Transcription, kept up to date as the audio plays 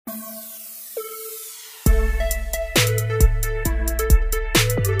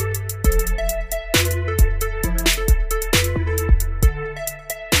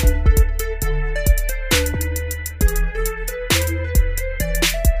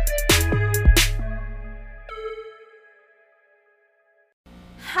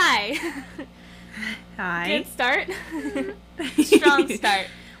Hi. Hi. Good start. Strong start.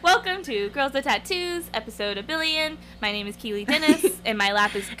 Welcome to Girls with Tattoos, episode a billion. My name is Keely Dennis, and my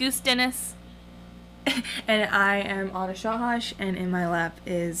lap is Goose Dennis. And I am Anna Shahash, and in my lap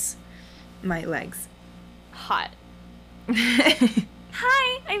is my legs. Hot.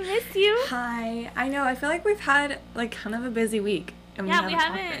 Hi, I miss you. Hi. I know, I feel like we've had, like, kind of a busy week, and we haven't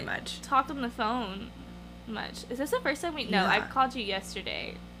talked very much. Talked on the phone much. Is this the first time we... No, Yeah. I called you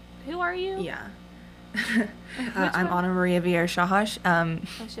yesterday. Who are you? Yeah. I'm Anna Maria Vieira Shahash.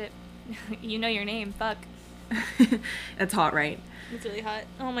 Oh, shit. You know your name. Fuck. It's hot, right? It's really hot.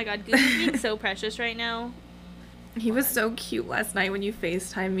 Oh, my God. Goose is being so precious right now. He was so cute last night when you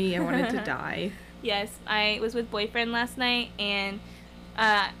FaceTimed me. I wanted to die. Yes, I was with boyfriend last night, and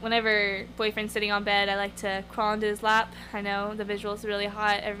whenever boyfriend's sitting on bed, I like to crawl into his lap. I know the visual's really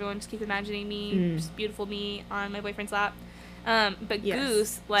hot. Everyone just keeps imagining me, just beautiful me on my boyfriend's lap. But Yes.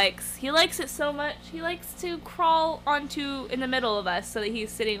 Goose likes it so much. He likes to crawl in the middle of us so that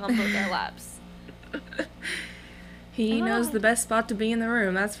he's sitting on both our laps. He knows the best spot to be in the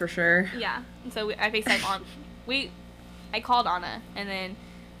room, that's for sure. Yeah, and so I FaceTime on. I called Anna and then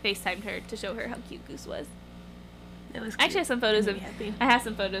FaceTimed her to show her how cute Goose was. It was I actually have some photos Made me happy. I have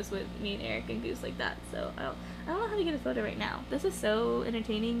some photos with me and Eric and Goose like that. So I don't know how to get a photo right now. This is so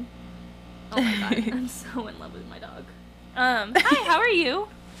entertaining. Oh my god, I'm so in love with my dog. Hi, how are you?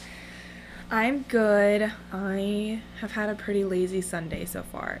 I'm good. I have had a pretty lazy Sunday so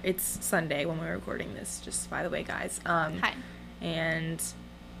far. It's Sunday when we're recording this, just by the way, guys. Hi. And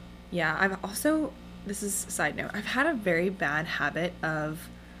yeah, I've also, this is a side note, I've had a very bad habit of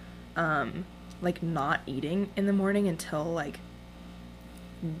like not eating in the morning until like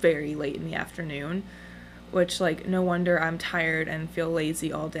very late in the afternoon, which like no wonder I'm tired and feel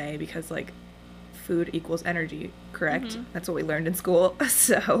lazy all day because like food equals energy, correct? Mm-hmm. That's what we learned in school.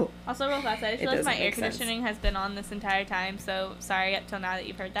 So Also, real fast, I just It realized my doesn't air make sense. conditioning has been on this entire time, so sorry up till now that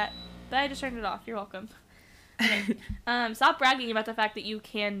you've heard that. But I just turned it off. You're welcome. Okay. Stop bragging about the fact that you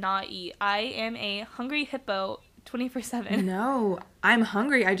cannot eat. I am a hungry hippo 24/7. No, I'm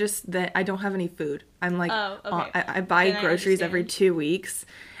hungry. I don't have any food. I'm like, Oh, okay. I buy Then I groceries every understand. 2 weeks,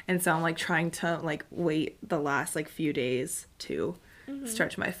 and so I'm like trying to like wait the last like few days to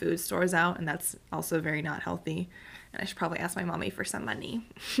stretch my food stores out, and that's also very not healthy. And I should probably ask my mommy for some money.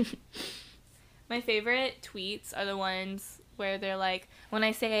 My favorite tweets are the ones where they're like, when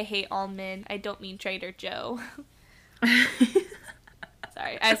I say I hate all men, I don't mean Trader Joe.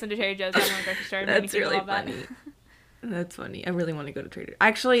 Sorry, I just went to Trader Joe's at the grocery store. And made me That's think of really all that. funny. That's funny. I really want to go to Trader. I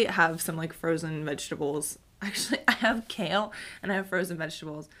actually have some like frozen vegetables. Actually, I have kale and I have frozen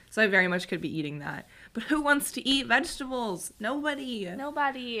vegetables, so I very much could be eating that. But who wants to eat vegetables? Nobody.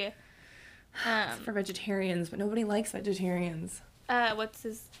 Nobody. It's for vegetarians, but nobody likes vegetarians. What's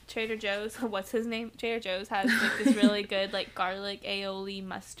his Trader Joe's? What's his name? Trader Joe's has like this really good like garlic aioli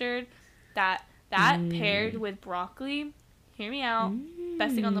mustard that paired with broccoli. Hear me out.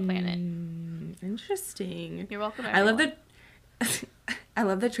 Best thing on the planet. Interesting. You're welcome. I love everyone. I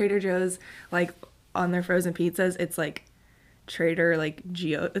love that Trader Joe's like on their frozen pizzas. It's like Trader like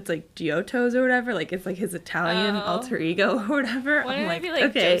it's like Giotto's or whatever. Like it's like his Italian alter ego or whatever. Wouldn't I'm it be like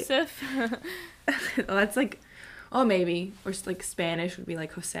okay. Joseph? Well, that's like, oh maybe, or like Spanish would be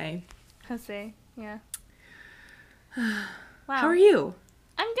like Jose. Jose. Yeah. Wow. How are you?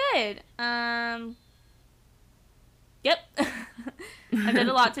 I'm good. Yep. I did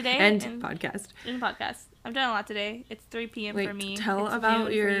a lot today. And podcast. In podcast. I've done a lot today. It's 3 p.m. Wait, for me. tell It's about noon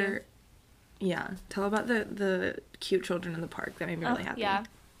for you. tell about the cute children in the park. That made me really happy. Yeah.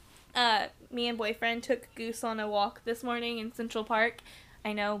 Me and boyfriend took Goose on a walk this morning in Central Park.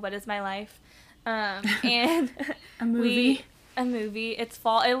 I know, but it's my life. And A movie. a movie. It's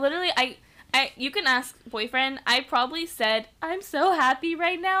fall. It literally, you can ask boyfriend. I probably said, I'm so happy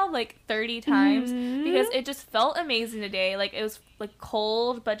right now, like 30 times because it just felt amazing today. Like it was like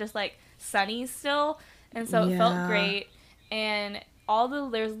cold, but just like sunny still. And so it felt Yeah. great. And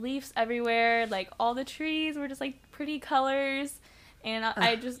there's leaves everywhere. Like all the trees were just like pretty colors. And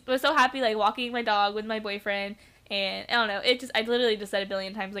I just was so happy, like walking my dog with my boyfriend. And I don't know, I literally just said a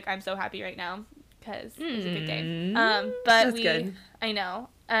billion times, like, I'm so happy right now because it was a good day. But That's good. I know.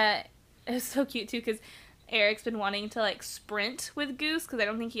 It was so cute too because Eric's been wanting to, like, sprint with Goose, because I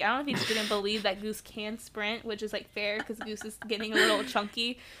don't know if he just didn't believe that Goose can sprint, which is, like, fair, because Goose is getting a little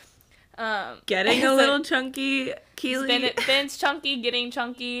chunky. Getting a little chunky, Keely. Ben's chunky, getting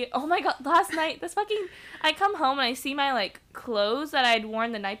chunky. Oh my god, last night, I come home and I see my, like, clothes that I'd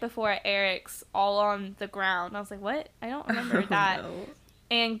worn the night before at Eric's all on the ground. I was like, what? I don't remember that. No.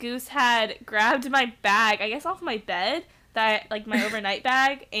 And Goose had grabbed my bag, I guess off my bed, like, my overnight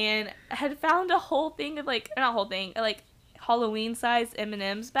bag, and had found a whole thing of, like, not a whole thing, like, Halloween-sized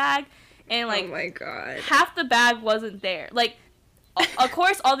M&M's bag, and, like, oh my god, half the bag wasn't there. Like, of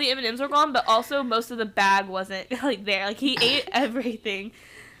course, all the M&M's were gone, but also most of the bag wasn't, like, there. Like, he ate everything.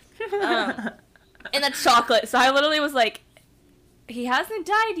 And that's chocolate. So I literally was like, he hasn't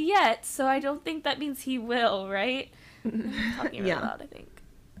died yet, so I don't think that means he will, right? I'm talking really loud, I think.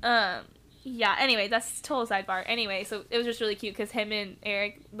 Yeah, anyway, that's total sidebar. Anyway, so it was just really cute because him and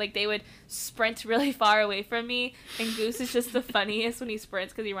Eric, like, they would sprint really far away from me, and Goose is just the funniest when he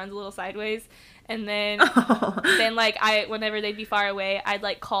sprints because he runs a little sideways. And then, like, whenever they'd be far away, I'd,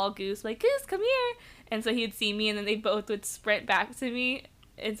 like, call Goose, like, Goose, come here! And so he'd see me, and then they both would sprint back to me,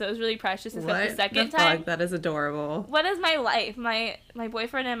 and so it was really precious. Except the second time, that is adorable. What is my life? My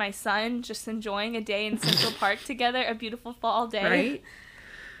boyfriend and my son just enjoying a day in Central Park together, a beautiful fall day.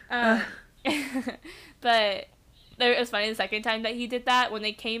 Right? But it was funny the second time that he did that. When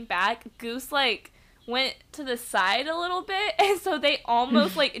they came back, Goose, like, went to the side a little bit, and so they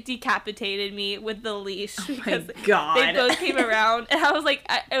almost, like, decapitated me with the leash. Oh my god. They both came around, and I was like,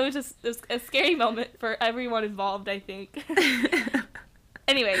 it was a scary moment for everyone involved, I think.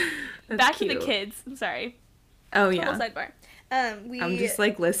 Anyway, back to the kids. I'm sorry. Oh, yeah. Total sidebar. I'm just,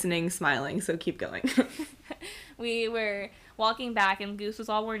 like, listening, smiling, so keep going. We were walking back, and Goose was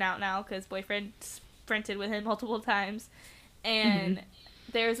all worn out now because boyfriend sprinted with him multiple times. And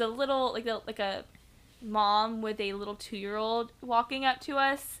there's a little, like a mom with a little 2-year-old walking up to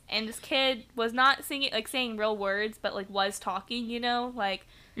us, and this kid was not singing, like, saying real words, but, like, was talking, you know, like,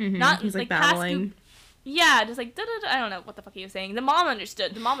 not, he's, like, babbling. Yeah, just, like, da-da-da, I don't know what the fuck he was saying. The mom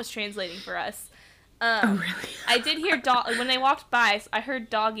understood. The mom was translating for us. Oh, really? I did hear, when they walked by, so I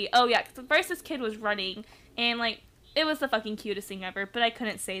heard doggy. Oh, yeah, because first this kid was running, and, like, it was the fucking cutest thing ever, but I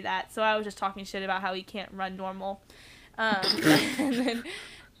couldn't say that, so I was just talking shit about how he can't run normal. And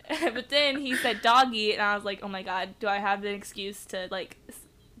then he said doggy, and I was like, oh my god, do I have an excuse to, like,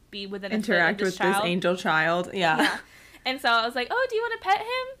 be within interact with this angel child? Yeah. And so I was like, oh, do you want to pet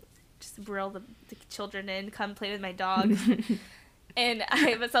him? Just reel the children in, come play with my dog. And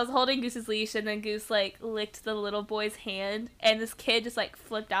I was holding Goose's leash, and then Goose, like, licked the little boy's hand, and this kid just, like,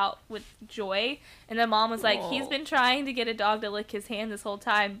 flipped out with joy. And the mom was like, he's been trying to get a dog to lick his hand this whole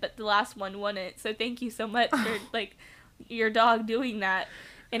time, but the last one wouldn't. So thank you so much for, like, your dog doing that.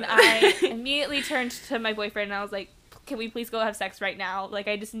 And I immediately turned to my boyfriend, and I was like, can we please go have sex right now? Like,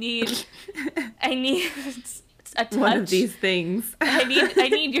 I need a touch. One of these things. I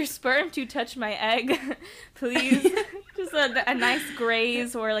need your sperm to touch my egg, please. Just a nice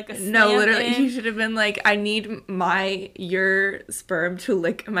graze or, like, a slam. No, literally, he should have been like, I need your sperm to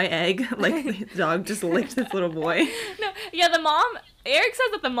lick my egg. Like, the dog just licked this little boy. No, yeah, the mom, Eric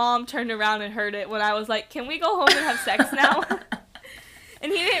says that the mom turned around and heard it when I was like, can we go home and have sex now?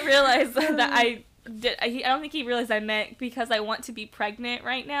 And he didn't realize that I don't think he realized I meant because I want to be pregnant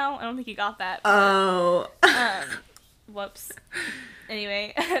right now. I don't think he got that part. Oh. Whoops.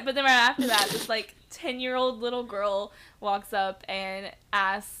 Anyway, but then right after that, this, like, 10-year-old little girl walks up and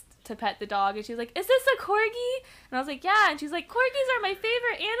asks to pet the dog, and she's like, is this a corgi? And I was like, yeah. And she's like, corgis are my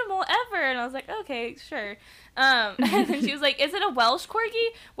favorite animal ever. And I was like, okay, sure. And then she was like, is it a Welsh corgi?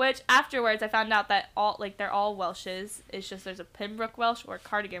 Which afterwards I found out that they're all Welshes. It's just there's a Pembroke Welsh or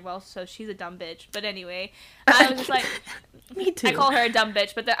Cardigan Welsh, so she's a dumb bitch. But anyway, I was just like, me too. I call her a dumb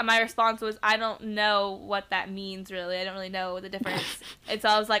bitch, but my response was, I don't know what that means really. I don't really know the difference. And so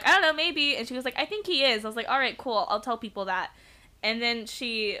I was like, I don't know, maybe. And she was like, I think he is. I was like, all right, cool. I'll tell people that. And then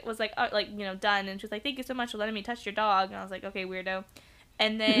she was like, oh, like, you know, done. And she was like, thank you so much for letting me touch your dog. And I was like, okay, weirdo.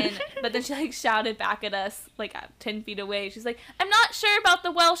 And then, but then she, like, shouted back at us, like, 10 feet away. She's like, I'm not sure about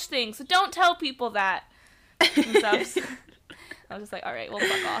the Welsh thing, so don't tell people that. And so I was just like, all right, well,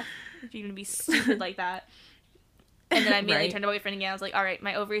 fuck off if you're going to be stupid like that. And then I immediately turned away from again. I was like, all right,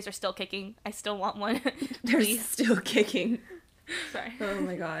 my ovaries are still kicking. I still want one. They're still kicking. Sorry. Oh,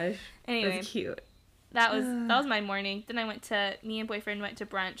 my gosh. Anyway. That's cute. That was my morning. Then me and boyfriend went to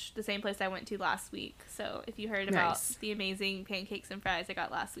brunch, the same place I went to last week. So if you heard about the amazing pancakes and fries I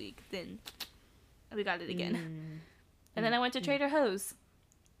got last week, then we got it again. And then I went to Trader Joe's.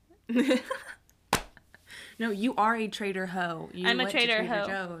 No, you are a Trader Hoe. I'm a Trader Hoe.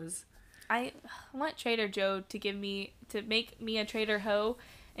 Joe's. I want Trader Joe to make me a Trader Ho,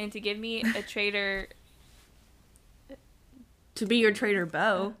 and to give me a Trader. To be your Trader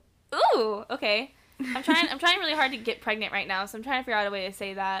Bo. Ooh, okay. I'm trying really hard to get pregnant right now, so I'm trying to figure out a way to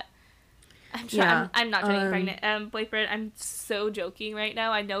say that. I'm not trying to get pregnant. Boyfriend, I'm so joking right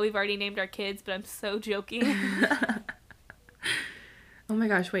now. I know we've already named our kids, but I'm so joking. Oh my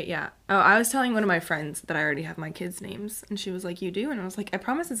gosh, wait, yeah. Oh, I was telling one of my friends that I already have my kids' names, and she was like, "You do?" And I was like, "I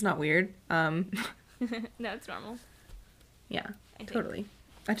promise it's not weird." No, it's normal. Yeah, totally.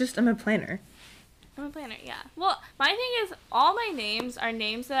 I'm a planner. I'm a planner, yeah. Well, my thing is, all my names are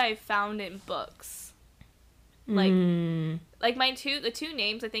names that I found in books. Like, like the two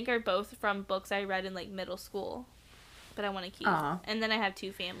names I think are both from books I read in like middle school, but I want to keep. Aww. And then I have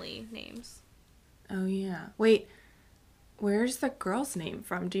 2 family names. Oh yeah. Wait, where's the girl's name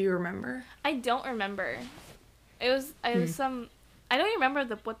from? Do you remember? I don't remember. It was some. I don't even remember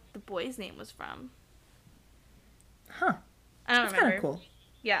what the boy's name was from. Huh. I don't remember. That's kind of cool.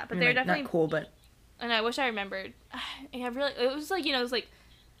 Yeah, but they're definitely not cool, but. And I wish I remembered. It was like, it was like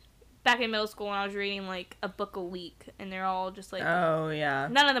back in middle school when I was reading like a book a week, and they're all just like. Oh yeah.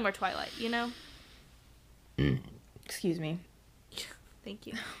 None of them were Twilight, Excuse me. Thank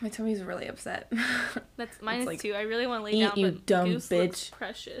you. My tummy's really upset. That's mine is like, too. I really want to lay eat, down, you but dumb Goose bitch. looks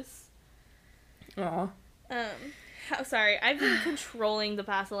precious. Aw. Sorry, I've been controlling the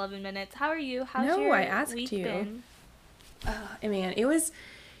past 11 minutes. How are you? How's your I asked week you. been? Man, it was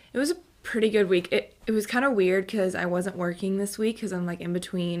a pretty good week. It was kind of weird because I wasn't working this week because I'm like in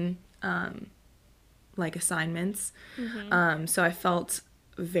between like assignments. Mm-hmm. So I felt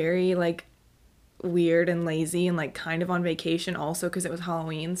very like weird and lazy and like kind of on vacation also because it was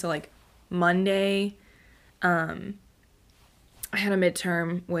Halloween. So like Monday I had a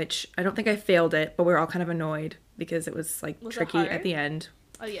midterm, which I don't think I failed it, but we were all kind of annoyed because it was like tricky at the end.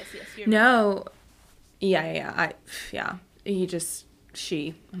 Oh yes. No. Yeah.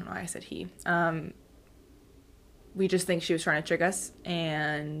 She, I don't know why I said he. We just think she was trying to trick us,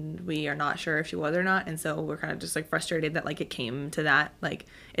 and we are not sure if she was or not, and so we're kind of just like frustrated that like it came to that. Like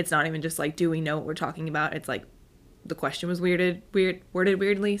it's not even just like, do we know what we're talking about? It's like the question was worded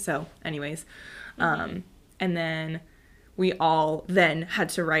weirdly. So anyways, and then we all then had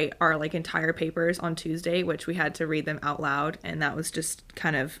to write our like entire papers on Tuesday, which we had to read them out loud, and that was just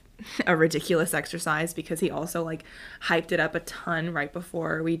kind of a ridiculous exercise because he also like hyped it up a ton right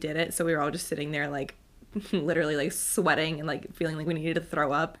before we did it, so we were all just sitting there like literally like sweating and like feeling like we needed to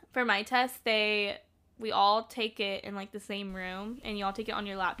throw up. For my test, we all take it in like the same room, and you all take it on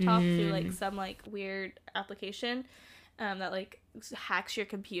your laptop through like some like weird application that like hacks your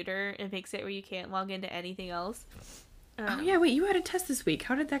computer and makes it where you can't log into anything else. Oh yeah, wait, you had a test this week.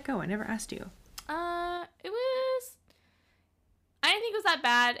 How did that go? I never asked you. I didn't think it was that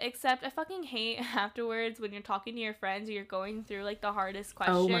bad, except I fucking hate afterwards when you're talking to your friends or you're going through like the hardest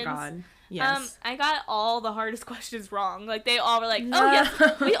questions. Oh my god. Yes. I got all the hardest questions wrong. Like they all were like, "Oh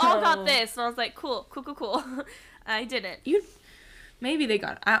yes, we all got this." And I was like, "Cool." I didn't. Maybe they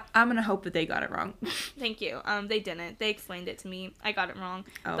got it. I'm gonna hope that they got it wrong. Thank you. They didn't. They explained it to me. I got it wrong.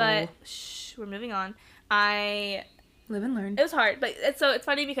 Oh. But we're moving on. Live and learn. It was hard, but it's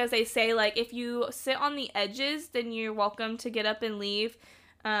funny because they say like if you sit on the edges, then you're welcome to get up and leave.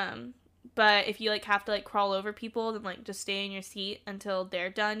 But if you like have to like crawl over people, then like just stay in your seat until they're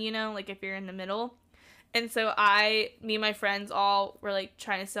done. Like if you're in the middle. And so me and my friends all were like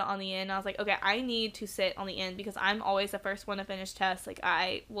trying to sit on the end. I was like, okay, I need to sit on the end because I'm always the first one to finish tests. Like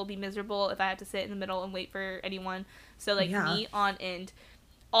I will be miserable if I have to sit in the middle and wait for anyone. So like me on end.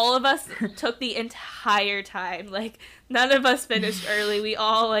 All of us took the entire time. Like, none of us finished early. We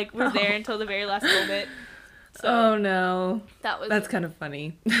all, like, were there until the very last moment. So, oh, no. That's kind of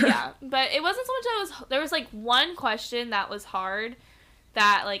funny. Yeah. But it wasn't so much there was, like, one question that was hard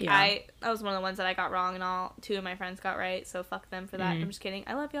that, like, that was one of the ones that I got wrong and 2 of my friends got right. So, fuck them for that. I'm just kidding.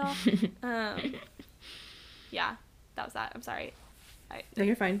 I love y'all. Yeah. That was that. I'm sorry. No,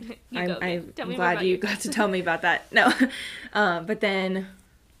 you're fine. I'm Tell me glad you got to tell me about that. No. But then...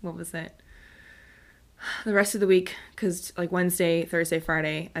 What was it? The rest of the week, because like Wednesday, Thursday,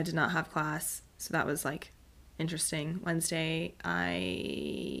 Friday, I did not have class. So that was like interesting. Wednesday,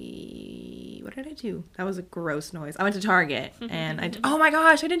 what did I do? That was a gross noise. I went to Target and oh my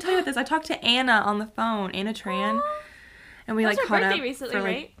gosh, I didn't tell you about this. I talked to Anna on the phone, Anna Tran. And we like caught up recently, for, like,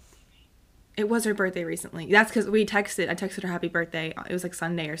 right? It was her birthday recently. That's because I texted her happy birthday. It was like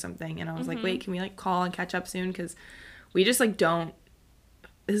Sunday or something. And I was like, wait, can we like call and catch up soon? Because we just like don't.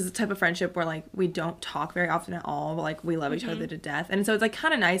 This is the type of friendship where like we don't talk very often at all, but like we love each other to death. And so it's like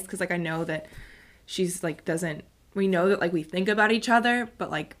kind of nice because like I know that she's like doesn't we know that like we think about each other,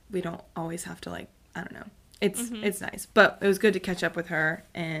 but like we don't always have to like, I don't know. It's nice. But it was good to catch up with her,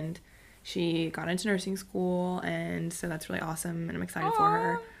 and she got into nursing school, and so that's really awesome, and I'm excited for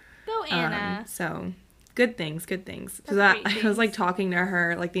her. Go Anna. So good things. Because That's I great was like things. talking to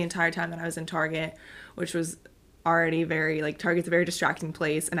her like the entire time that I was in Target, which was already very like Target's a very distracting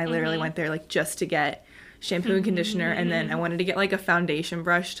place, and I literally went there like just to get shampoo and conditioner, and then I wanted to get like a foundation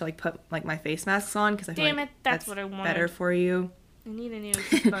brush to like put like my face masks on because I feel Damn like it, that's what I wanted. better for you. I need a new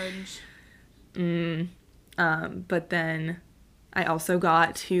sponge. But then I also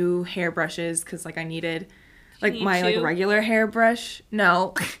got 2 hairbrushes because like I needed like need my like 2? regular hairbrush.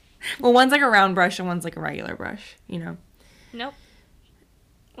 No, well, one's like a round brush and one's like a regular brush. You know. Nope.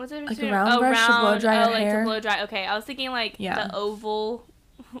 What's it Like a between? round brush to blow dry your like hair? to blow dry. Okay, I was thinking like Yeah. the oval,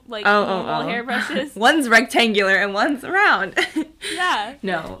 like Oh. normal hairbrushes. One's rectangular and one's round. Yeah.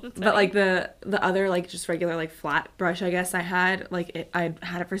 No, That's but funny. like the other like just regular like flat brush I guess I had I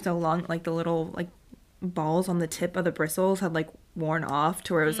had it for so long like the little like balls on the tip of the bristles had like worn off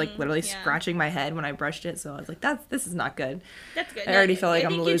to where it was like literally yeah. scratching my head when I brushed it, so I was like this is not good. That's good. I already feel like I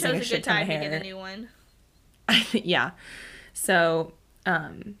I'm think losing you a chose shit good ton of time to hair. get a new one. Yeah, so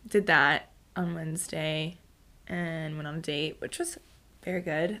did that on Wednesday and went on a date, which was very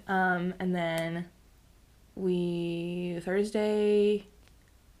good. And then Thursday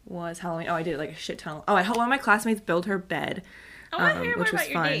was Halloween. Oh, I did like a shit ton. I helped one of my classmates build her bed, I want to hear more which was about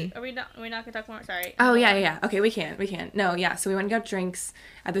your fun. date. Are we not gonna talk more? Sorry. Oh yeah. Okay, we can. No, yeah. So we went and got drinks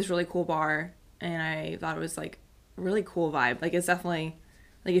at this really cool bar, and I thought it was like a really cool vibe. Like it's definitely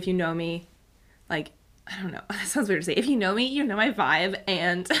like if you know me, like I don't know. That sounds weird to say. If you know me, you know my vibe,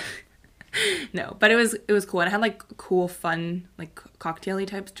 and no, but it was cool, and I had like cool, fun like cocktaily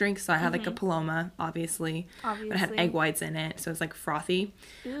type drinks. So I had like a Paloma, obviously, but it had Obviously. egg whites in it, so it's like frothy.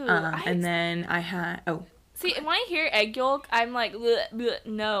 Ooh, And then I had see, when I hear egg yolk, I'm like, bleh, bleh,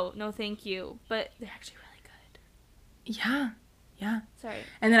 no, thank you. But they're actually really good. yeah. Sorry.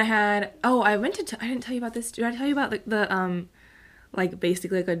 And then I had I didn't tell you about this. Did I tell you about the like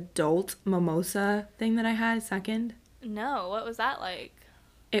basically like adult mimosa thing that I had second? No, what was that like?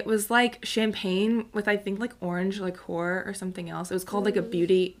 It was like champagne with I think like orange liqueur or something else. It was called like a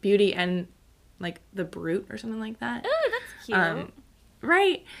beauty and like the Brute or something like that. Ooh, that's cute.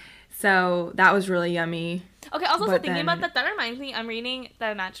 Right. So that was really yummy. Okay, I was also But thinking about then- that. That reminds me, I'm reading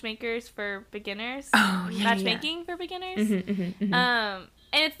the Matchmakers for Beginners. Oh, yeah, Matchmaking for Beginners. And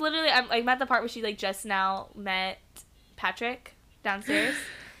it's literally, I'm at the part where she like just now met Patrick downstairs,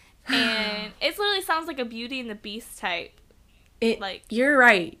 and it literally sounds like a Beauty and the Beast type. You're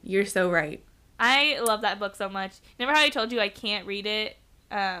right. You're so right. I love that book so much. Remember how I told you I can't read it?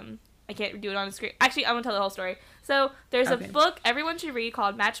 I can't do it on the screen. Actually, I'm gonna tell the whole story. So there's Okay. a book everyone should read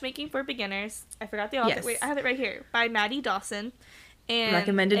called Matchmaking for Beginners. I forgot the author. Yes. Wait, I have it right here, by Maddie Dawson. And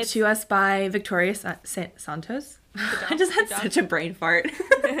Recommended to us by Victoria Santos. I just had Good job. such a brain fart.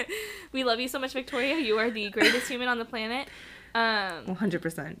 We love you so much, Victoria. You are the greatest human on the planet.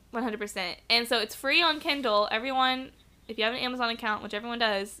 100%. 100%. And so it's free on Kindle. Everyone, if you have an Amazon account, which everyone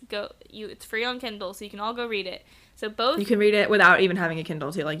does, it's free on Kindle, so you can all go read it. So both You can read it without even having a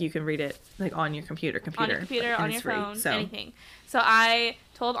Kindle too. Like you can read it like on your computer, on your computer, like, and on it's your free, phone, so. anything. So I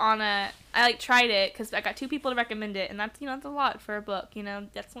told Anna, I like tried it because I got 2 people to recommend it, and that's that's a lot for a book.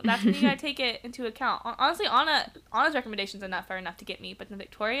 That's when you gotta take it into account. Honestly, Anna's recommendations are enough to get me, but then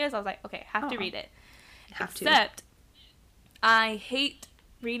Victoria's, I was like, okay, have to read it. Have to. Except I hate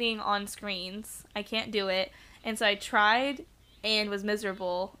reading on screens. I can't do it, and so I tried and was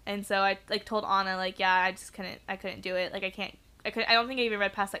miserable. And so I like told Anna like, yeah, I couldn't do it. Like I don't think I even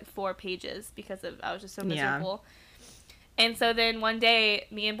read past like 4 pages because I was just so miserable. Yeah. And so then one day,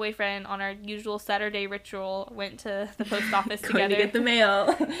 me and boyfriend on our usual Saturday ritual went to the post office Going together. to get the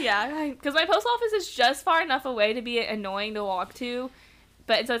mail. Yeah, because my post office is just far enough away to be annoying to walk to.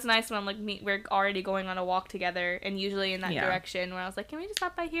 But so it's nice when I'm like we're already going on a walk together, and usually in that direction where I was like, can we just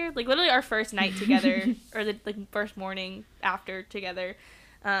stop by here? Like literally our first night together, or the first morning after together.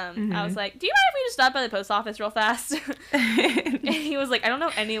 I was like, do you mind if we just stop by the post office real fast? And he was like, I don't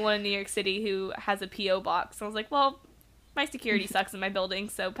know anyone in New York City who has a P.O. box. I was like, well, my security sucks in my building,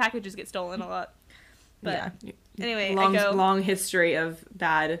 so packages get stolen a lot. But anyway, long history of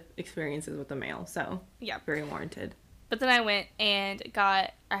bad experiences with the mail, so yeah, very warranted. But then I went and I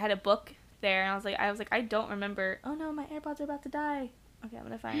had a book there, and I was like, I don't remember. Oh no, my AirPods are about to die. Okay, I'm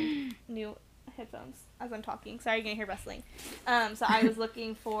gonna find new headphones as I'm talking. Sorry, you're gonna hear rustling. So I was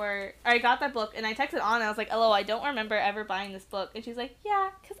looking for, I got that book, and I texted Anna. I was like, "Hello, I don't remember ever buying this book," and she's like,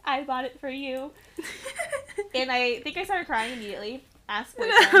 "Yeah, cause I bought it for you." And I think I started crying immediately. Ask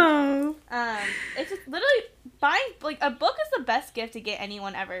boyfriend. No. It's just literally buying, like, a book is the best gift to get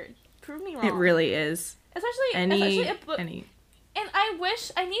anyone ever. Prove me wrong. It really is. Especially a book. Any. And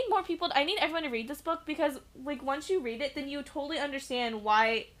I need more people, I need everyone to read this book, because, like, once you read it, then you totally understand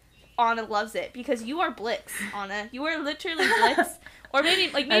why Anna loves it, because you are Blix, Anna. You are literally Blix. Or maybe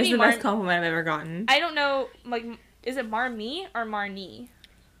That's the best compliment I've ever gotten. I don't know, like, is it Marmee or Marnie?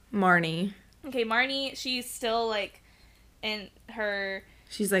 Marnie. Okay, Marnie, she's still, like, in her...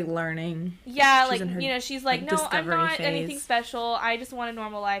 She's, like, learning. Yeah, like, you know, she's like, no, I'm not phase. anything special. I just want a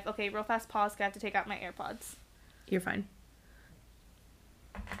normal life. Okay, real fast pause, 'cause I have to take out my AirPods. You're fine.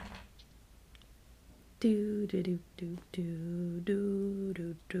 Do do do do do do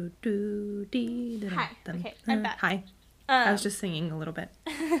do do do do. Hi. Okay, I'm back. Hi. I was just singing a little bit.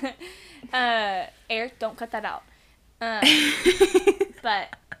 Eric, don't cut that out.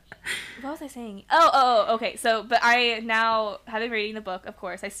 But what was I saying? Oh, okay. So, but I now have been reading the book. Of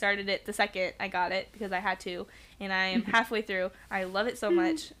course, I started it the second I got it because I had to, and I am halfway through. I love it so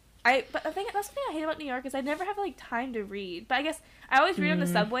much. But the thing, that's the thing I hate about New York is I never have, like, time to read. But I guess I always read on the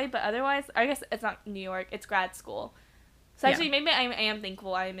subway, but otherwise, I guess it's not New York, it's grad school. So actually, maybe I am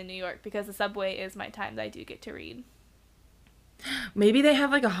thankful I am in New York because the subway is my time that I do get to read. Maybe they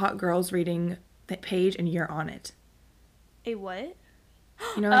have, like, a hot girls reading page and you're on it. A what?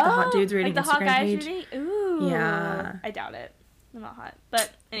 You know, like the hot dudes reading like the Instagram hot guys page? reading? Ooh. Yeah. I doubt it. I'm not hot. But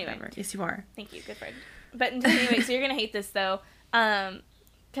anyway. Whatever. Yes, you are. Thank you. Good friend. But anyway, so you're going to hate this, though.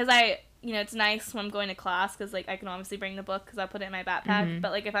 Because you know, it's nice when I'm going to class because, like, I can obviously bring the book because I put it in my backpack. Mm-hmm.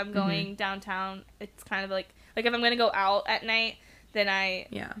 But, like, if I'm going downtown, it's kind of like if I'm going to go out at night, then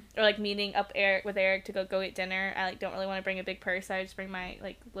or, like, meeting up with Eric to go eat dinner, I, like, don't really want to bring a big purse. I just bring my,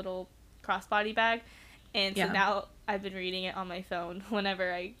 like, little crossbody bag. And so now I've been reading it on my phone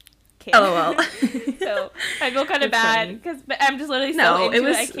whenever I can. Oh, well. So I feel kind of bad because I'm just literally so into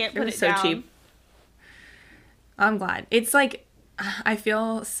it, I can't put it down. So cheap. I'm glad. It's, like, I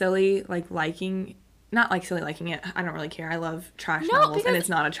feel silly, like, not like silly liking it. I don't really care. I love trash novels, and it's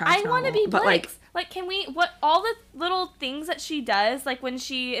not a trash novel. I want to be but Blix. Like, can we, all the little things that she does, like, when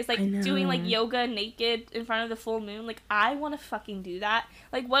she is, like, doing, like, yoga naked in front of the full moon, like, I want to fucking do that.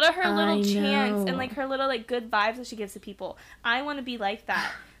 Like, what are her little chants and, like, her little, like, good vibes that she gives to people? I want to be like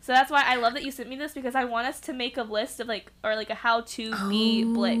that. So that's why I love that you sent me this, because I want us to make a list of, like, or, like, a how to be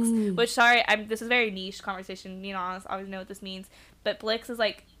Blix. Which, sorry, this is a very niche conversation, being honest. I always know what this means. But Blix is,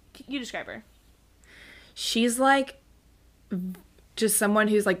 like, you describe her. She's, like, just someone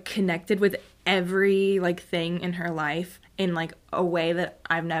who's, like, connected with every, like, thing in her life in, like, a way that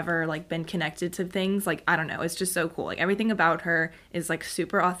I've never, like, been connected to things. Like, I don't know. It's just so cool. Like, everything about her is, like,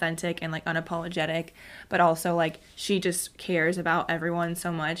 super authentic and, like, unapologetic. But also, like, she just cares about everyone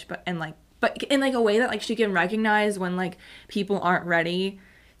so much. But in, like, a way that, like, she can recognize when, like, people aren't ready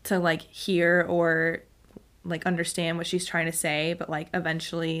to, like, hear or, like, understand what she's trying to say. But, like,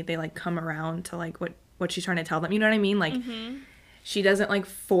 eventually they, like, come around to, like, what she's trying to tell them. You know what I mean? Like, she doesn't, like,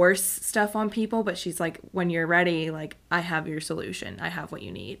 force stuff on people, but she's like, when you're ready, like, I have your solution. I have what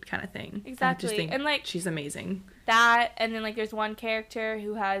you need, kind of thing. Exactly. I just think and, like, she's amazing. That, and then, like, there's one character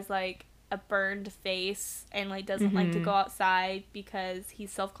who has, like, a burned face and, like, doesn't like to go outside because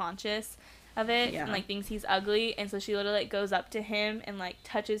he's self-conscious of it and, like, thinks he's ugly. And so she literally, like, goes up to him and, like,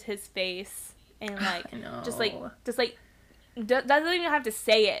 touches his face and, like, just, like, doesn't even have to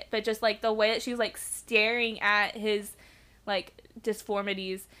say it, but just, like, the way that she's, like, staring at his, like,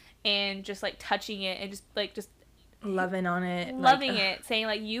 disformities and just, like, touching it and just loving on it, loving it, saying,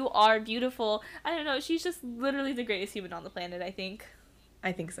 like, you are beautiful. I don't know, she's just literally the greatest human on the planet, I think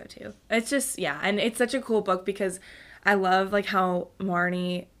so too. It's just, and it's such a cool book because I love, like, how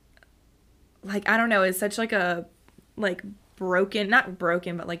Marnie, like, I don't know, is such, like, a, like, not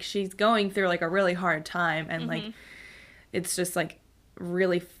broken, but, like, she's going through, like, a really hard time, and like, it's just, like,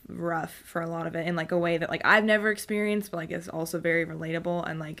 really rough for a lot of it in, like, a way that, like, I've never experienced, but, like, it's also very relatable,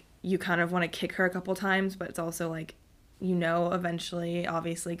 and, like, you kind of want to kick her a couple times, but it's also, like, you know, eventually,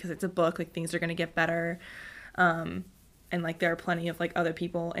 obviously, because it's a book, like, things are going to get better, and, like, there are plenty of, like, other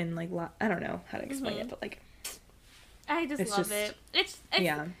people, and, like, I don't know how to explain it, but, like, I just love it.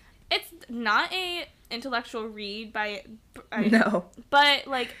 It's not a intellectual read no, but,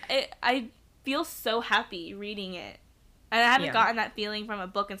 like, I feel so happy reading it. And I haven't gotten that feeling from a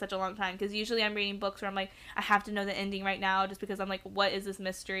book in such a long time, because usually I'm reading books where I'm like, I have to know the ending right now, just because I'm like, what is this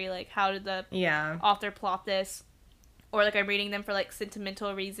mystery? Like, how did the author plot this? Or, like, I'm reading them for, like,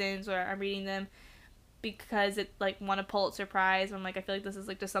 sentimental reasons, or I'm reading them because it, like, won a Pulitzer Prize. I'm like, I feel like this is,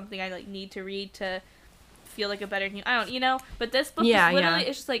 like, just something I, like, need to read to feel like a better human. I don't, you know? But this book is literally,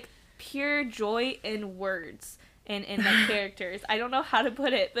 it's just, like, pure joy in words. and like characters. I don't know how to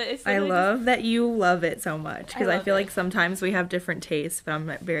put it, but it's I literally love that you love it so much, because I love feel it. like sometimes we have different tastes, but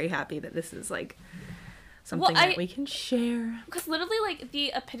I'm very happy that this is like something that we can share. because literally like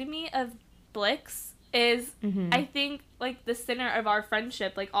the epitome of Blix is I think like the center of our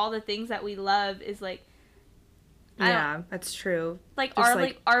friendship. Like all the things that we love is like Yeah, that's true. like Just, our like,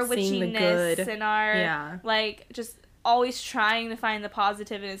 like our seeing the witchiness good. and our Yeah. like just always trying to find the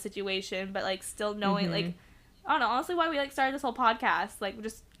positive in a situation, but like still knowing like I don't know, honestly why we like started this whole podcast. Like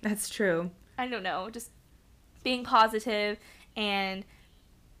just That's true. I don't know, just being positive and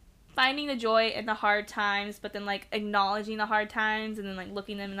finding the joy in the hard times, but then like acknowledging the hard times and then like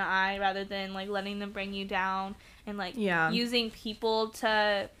looking them in the eye rather than like letting them bring you down, and like using people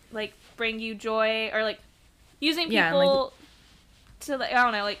to like bring you joy, or like using people to like I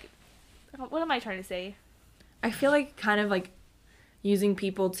don't know, like what am I trying to say? I feel like kind of like using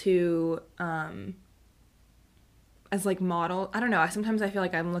people to as like model. I don't know. Sometimes I feel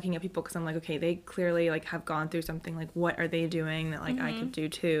like I'm looking at people because I'm like, okay, they clearly like have gone through something. Like, what are they doing that like I could do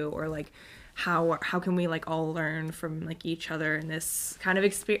too? Or like, how can we like all learn from like each other in this kind of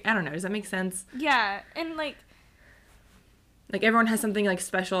experience? I don't know. Does that make sense? Yeah, and like everyone has something like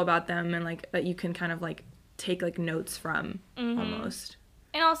special about them, and like that you can kind of like take like notes from almost.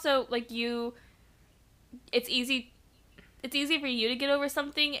 And also like it's easy for you to get over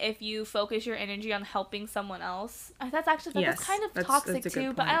something if you focus your energy on helping someone else. That's actually that's kind of toxic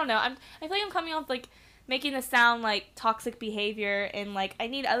too, but I don't know. I feel like I'm coming off like making this sound like toxic behavior, and like I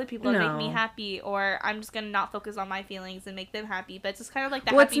need other people to make me happy, or I'm just gonna not focus on my feelings and make them happy. But it's just kind of like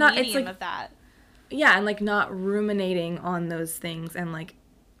the happy medium of that. Yeah, and like not ruminating on those things, and like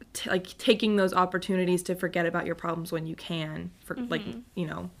taking those opportunities to forget about your problems when you can, for like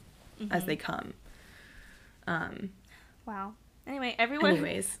as they come. Wow. Anyways,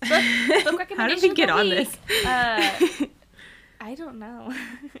 book recommendation. How did we get on this? I don't know.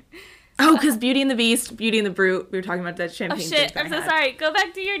 Because Beauty and the Beast, Beauty and the Brute. We were talking about that champagne. Oh shit! I'm so sorry. Go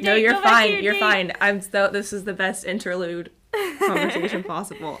back to your date. No, you're fine. You're fine. This is the best interlude conversation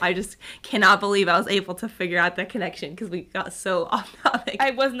possible. I just cannot believe I was able to figure out that connection because we got so off topic.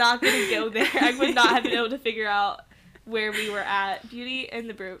 I was not going to go there. I would not have been able to figure out where we were at. Beauty and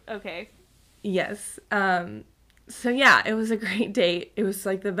the Brute. Okay. Yes. So yeah, it was a great date. It was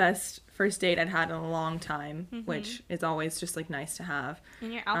like the best first date I'd had in a long time, which is always just like nice to have.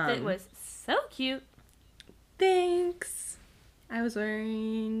 And your outfit was so cute. Thanks. I was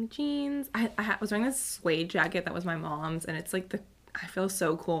wearing jeans. I was wearing this suede jacket that was my mom's, and it's like I feel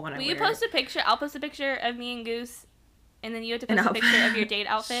so cool when I wear it. Will you post a picture? I'll post a picture of me and Goose, and then you have to post a picture of your date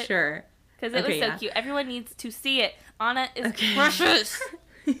outfit. Sure. Because it was so cute. Everyone needs to see it. Anna is precious.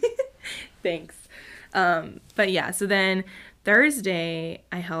 Thanks. But yeah, so then Thursday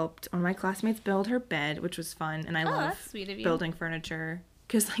I helped one of my classmates build her bed, which was fun, and I love building furniture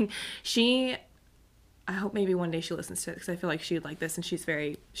because like I hope maybe one day she listens to it because I feel like she would like this, and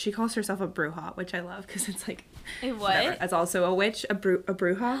she calls herself a bruja, which I love because it's like a what? Whatever. As also a witch, a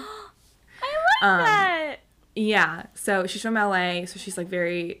bruja. I like that. Yeah, so she's from LA, so she's like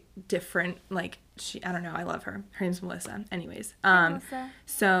very different. Like I don't know, I love her. Her name's Melissa. Anyways, Melissa.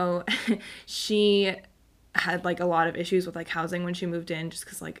 So she had like a lot of issues with like housing when she moved in, just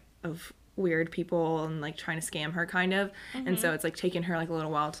because like of weird people and like trying to scam her kind of. And so it's like taken her like a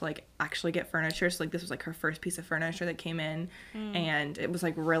little while to like actually get furniture. So like this was like her first piece of furniture that came in, and it was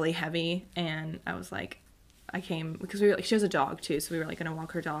like really heavy. And I was like, because we were like, she has a dog too, so we were like gonna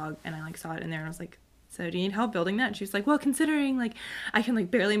walk her dog, and I like saw it in there, and I was like, so do you need help building that? And she was like, well, considering like I can like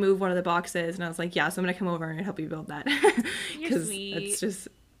barely move one of the boxes. And I was like, yeah, so I'm gonna come over and help you build that. You're sweet. It's just,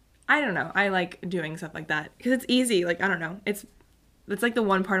 I don't know, I like doing stuff like that because it's easy. Like I don't know, it's like the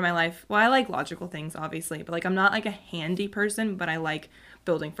one part of my life. Well, I like logical things obviously, but like I'm not like a handy person, but I like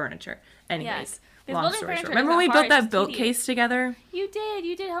building furniture. Anyways, long story short. Remember when we built that built case together? You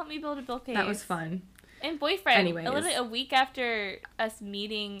did help me build a built case. That was fun. And boyfriend, anyways, literally a week after us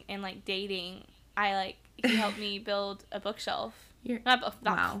meeting and like dating, he helped me build a bookshelf. Not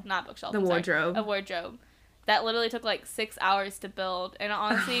bookshelf. Wardrobe. A wardrobe. That literally took like 6 hours to build. And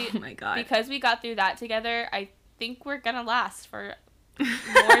honestly, oh my God, because we got through that together, I think we're gonna last for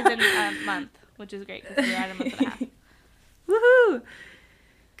more than a month, which is great because we're at a month and a half. Woohoo!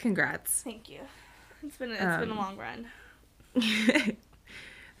 Congrats. Thank you. It's been a long run.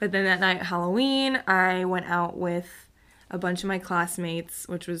 But then that night, Halloween, I went out with a bunch of my classmates,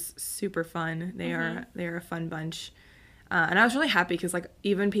 which was super fun. They are a fun bunch, and I was really happy because like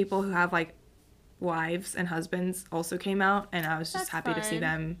even people who have like wives and husbands also came out, and I was just happy to see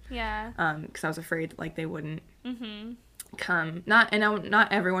them. Yeah. Because I was afraid like they wouldn't. come. Not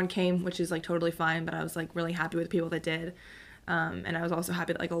everyone came, which is like totally fine, but I was like really happy with the people that did. And I was also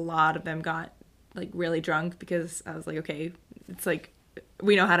happy that like a lot of them got like really drunk, because I was like, okay, it's like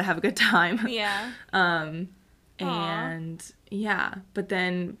we know how to have a good time. Yeah. And yeah, but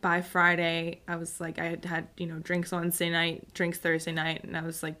then by Friday I was like, I had drinks Wednesday night, drinks Thursday night, and I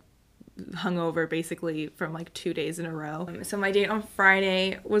was like hungover basically from like 2 days in a row. So my date on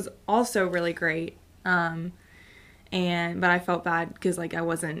Friday was also really great. But I felt bad because like I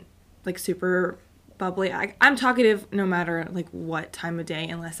wasn't like super bubbly. I'm talkative no matter like what time of day,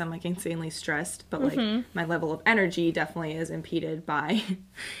 unless I'm like insanely stressed, but like my level of energy definitely is impeded by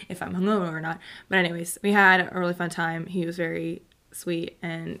if I'm hungover or not. But anyways, we had a really fun time. He was very sweet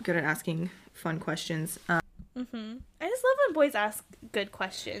and good at asking fun questions. I just love when boys ask good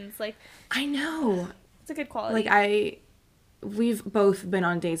questions. Like, I know, it's a good quality. Like we've both been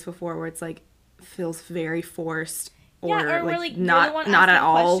on dates before where it's like feels very forced. Or like really, not at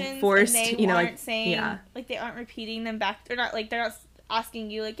all forced, and they aren't saying, like they aren't repeating them back, or not, like they're not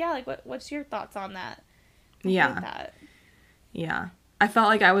asking you like, yeah, like what's your thoughts on that? I hate that. Yeah, I felt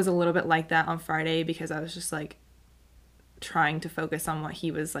like I was a little bit like that on Friday, because I was just like trying to focus on what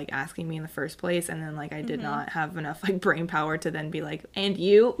he was like asking me in the first place, and then like I did not have enough like brain power to then be like, and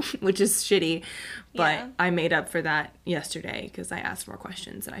you, which is shitty, but I made up for that yesterday because I asked more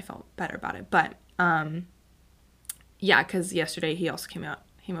questions and I felt better about it. But yeah, because yesterday he also came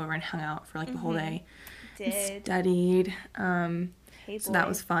over and hung out for like the whole day. Studied. So that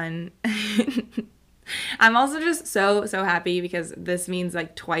was fun. I'm also just so happy because this means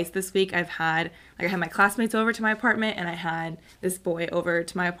like twice this week I had my classmates over to my apartment, and I had this boy over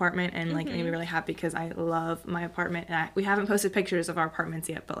to my apartment, and like it made me really happy because I love my apartment, and we haven't posted pictures of our apartments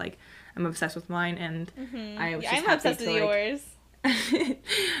yet, but like I'm obsessed with mine, and I was just I'm happy obsessed with yours.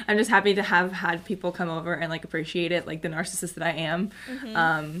 I'm just happy to have had people come over and like appreciate it, like the narcissist that I am.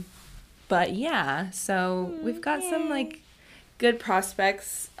 But yeah, so we've got some like good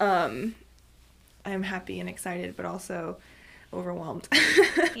prospects. I'm happy and excited, but also overwhelmed.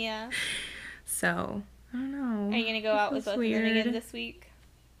 Yeah. So I don't know. Are you gonna go out with both of them again this week?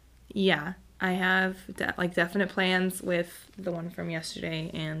 Yeah, I have definite plans with the one from yesterday,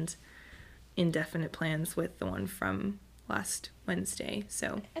 and indefinite plans with the one from last Wednesday.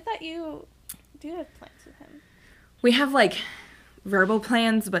 So I thought you do have plans with him. We have like verbal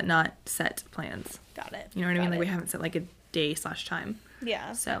plans, but not set plans. Got it. You know what I mean? Like we haven't set like a day/time.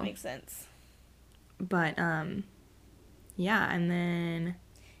 Yeah, so that makes sense. But yeah, and then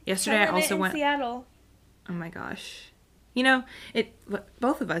yesterday I also went Seattle. Oh my gosh.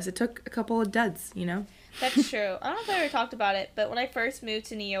 Both of us, it took a couple of duds, That's true. I don't know if I ever talked about it, but when I first moved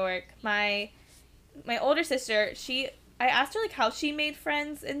to New York, my older sister, I asked her like how she made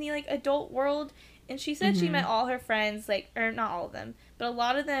friends in the like adult world, and she said she met all her friends, like, or not all of them, but a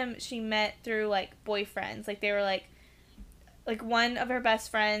lot of them she met through like boyfriends. Like they were like one of her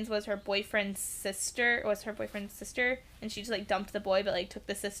best friends was her boyfriend's sister, and she just like dumped the boy but like took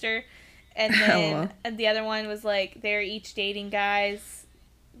the sister. And then and the other one was like they're each dating guys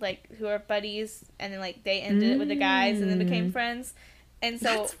like who are buddies, and then like they ended it with the guys and then became friends. And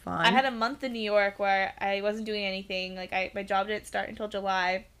so I had a month in New York where I wasn't doing anything. Like my job didn't start until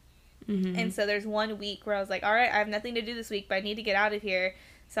July. And so there's 1 week where I was like, all right, I have nothing to do this week, but I need to get out of here.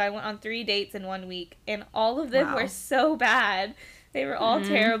 So I went on 3 dates in 1 week, and all of them were so bad. They were all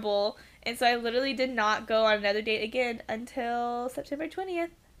terrible. And so I literally did not go on another date again until September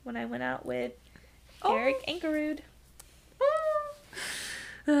 20th when I went out with Eric Ankerud.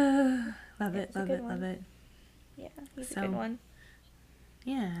 Love it. Yeah, he's a good one.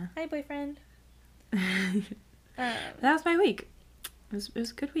 Yeah. Hi, boyfriend. That was my week. It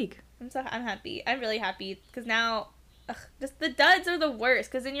was a good week. I'm happy. I'm really happy because now, just the duds are the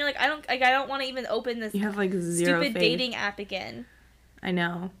worst. Because then you're like, I don't want to even open this. You have like zero stupid faith. Dating app again. I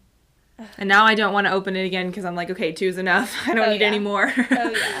know. And now I don't want to open it again because I'm like, okay, 2's enough. I don't need any more. Oh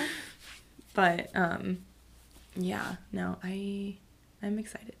yeah. But yeah. No, I'm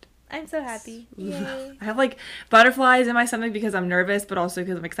excited. I'm so happy. Yay. I have like butterflies in my stomach because I'm nervous, but also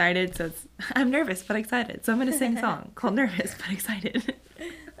because I'm excited. So I'm nervous but excited. So I'm gonna sing a song called "Nervous but Excited."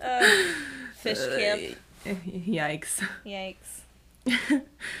 Fish camp. Yikes.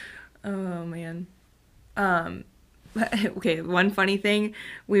 Oh man. Okay, one funny thing,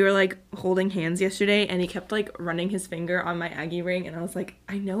 we were like holding hands yesterday, and he kept like running his finger on my Aggie ring, and I was like,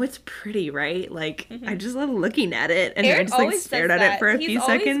 I know it's pretty, right? Like I just love looking at it, and I just like stared at it for a few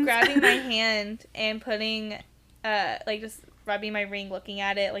seconds. He's always grabbing my hand and putting like just rubbing my ring, looking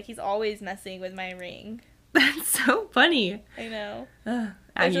at it. Like he's always messing with my ring. That's so funny. I know.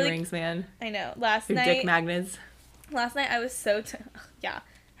 Aggie rings, man. I know. Last Your night, dick magnets. Last night I was so yeah.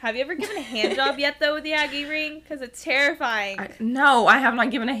 Have you ever given a hand job yet though with the Aggie ring? Because it's terrifying. No, I have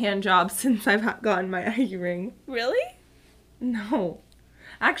not given a hand job since I've gotten my Aggie ring. Really? No.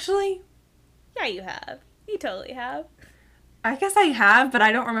 Actually, Yeah, you have. You totally have. I guess I have, but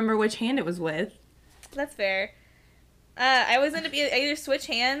I don't remember which hand it was with. That's fair. I always end up either switch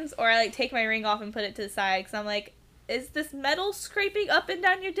hands or I like take my ring off and put it to the side because I'm like, is this metal scraping up and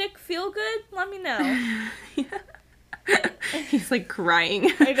down your dick feel good? Let me know. He's like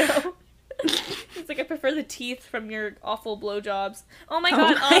crying. I know. It's like I prefer the teeth from your awful blowjobs. Oh my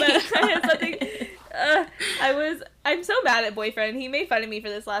god, Anna, I had something. I'm so mad at boyfriend. He made fun of me for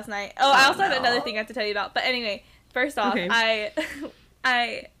this last night. I also have another thing I have to tell you about. But anyway, first off, we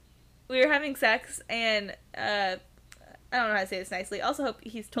were having sex and I don't know how to say this nicely. I also hope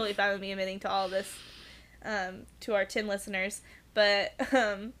he's totally fine with me admitting to all this to our 10 listeners. But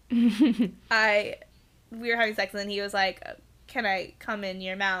we were having sex and then he was like, can I come in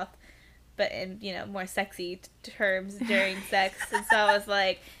your mouth? But in, more sexy terms during sex. And so I was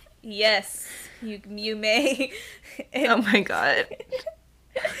like, yes, you may. Oh my god. And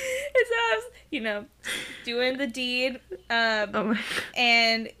so I was, doing the deed. Oh my god.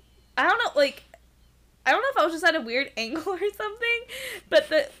 And I don't know, I don't know if I was just at a weird angle or something, but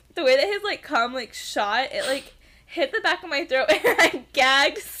the way that his, cum, shot, it, hit the back of my throat and I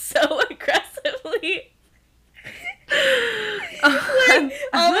gagged so aggressively. I'm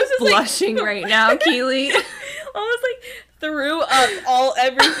almost blushing right now, Keely. Almost threw up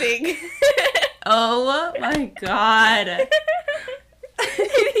everything. Oh my god. And he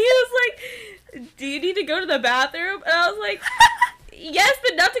was like, do you need to go to the bathroom? And I was like, yes,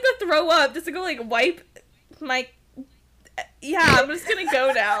 but not to go throw up, just to go wipe my, I'm just gonna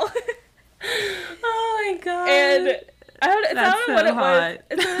go now. Oh my god. And I don't know what it was.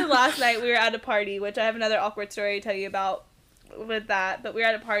 It's So last night we were at a party, which I have another awkward story to tell you about with that, but we were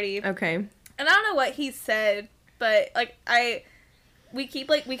at a party. Okay. And I don't know what he said, but we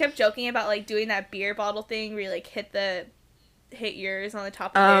kept joking about doing that beer bottle thing where you hit yours on the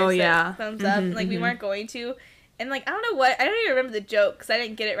top of theirs, yeah. thumbs up, and we weren't going to. And I don't know what, I don't even remember the joke because I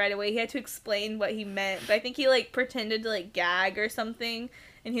didn't get it right away. He had to explain what he meant, but I think he pretended to gag or something.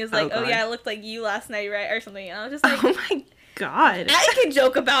 And he was like, oh yeah, it looked like you last night, right? Or something. And I was just like, oh my god. I can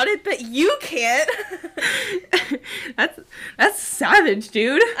joke about it, but you can't. That's savage,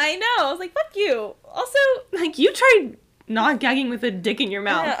 dude. I know. I was like, fuck you. Also, you tried not gagging with a dick in your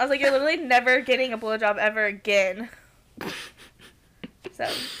mouth. Yeah, I was like, you're literally never getting a blowjob ever again. So.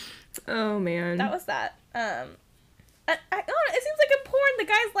 Oh man. That was that. I don't know, it seems like in porn the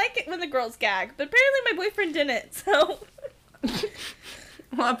guys like it when the girls gag, but apparently my boyfriend didn't, so.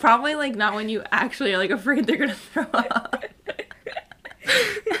 Well, probably not when you actually are afraid they're gonna throw up.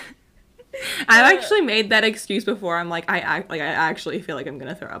 I've actually made that excuse before. I'm I actually feel like I'm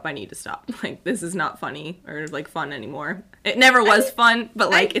gonna throw up. I need to stop. This is not funny or fun anymore. It never was fun,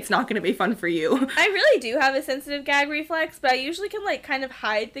 but it's not gonna be fun for you. I really do have a sensitive gag reflex, but I usually can kind of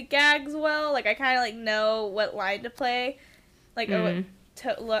hide the gags well. I kind of know what line to play, or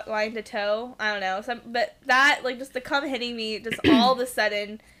what line to toe. I don't know. But that just the cum hitting me just all of a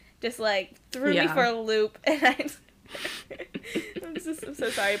sudden just threw me for a loop, and I'm so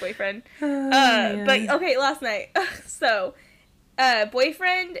sorry, boyfriend. But okay, last night. So,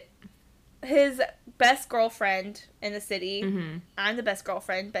 boyfriend, his best girlfriend in the city. Mm-hmm. I'm the best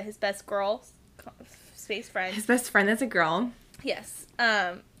girlfriend, but his best girl, space friend. His best friend is a girl. Yes.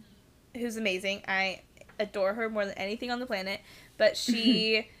 Who's amazing. I adore her more than anything on the planet. But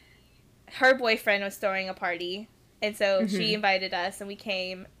her boyfriend was throwing a party, and so she invited us, and we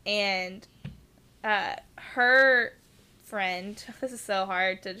came, and her friend, this is so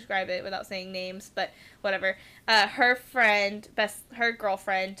hard to describe it without saying names, but whatever, her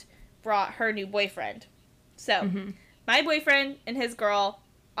girlfriend brought her new boyfriend. So, my boyfriend and his girl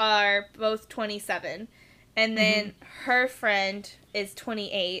are both 27, and then her friend is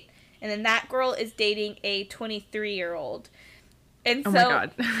 28, and then that girl is dating a 23-year-old. And so, oh my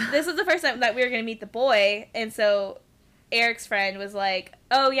God. This was the first time that we were going to meet the boy, and so Eric's friend was like,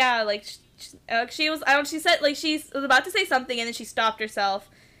 oh yeah, she was about to say something, and then she stopped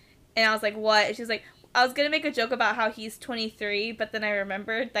herself, and I was like, what? And she was like, I was going to make a joke about how he's 23, but then I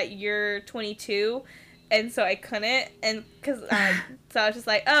remembered that you're 22, and so I couldn't, and because, so I was just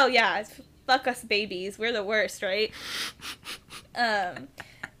like, oh yeah, fuck us babies, we're the worst, right?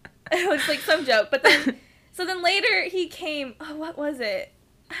 It was some joke, but then, so then later he came, what was it?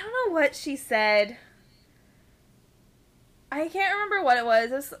 I don't know what she said. I can't remember what it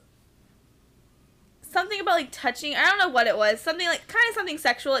was. something about, like, touching. I don't know what it was. Something, like, kind of something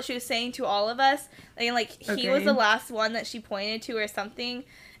sexual that she was saying to all of us. And, like, he was the last one that she pointed to or something.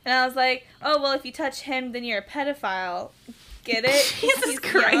 And I was like, oh, well, if you touch him, then you're a pedophile. Get it? Jesus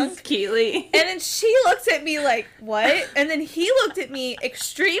Christ, Keely. And then she looked at me like, what? And then he looked at me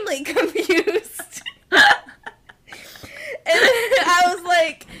extremely confused. And then I was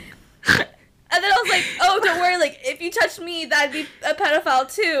like, oh, don't worry, like, if you touch me, that'd be a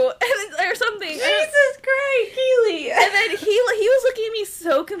pedophile too, and then, or something. Jesus Christ, Keely. And then he was looking at me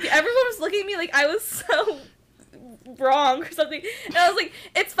so confused. Everyone was looking at me like I was so wrong or something. And I was like,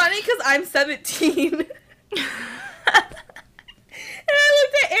 it's funny because I'm 17. And I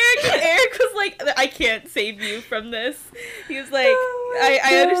looked at Eric, and Eric was like, I can't save you from this. He was like,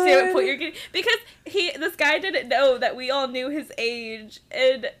 I understand what point you're getting. Because this guy didn't know that we all knew his age.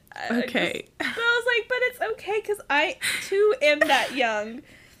 And okay. But I was like, but it's okay, because I, too, am that young.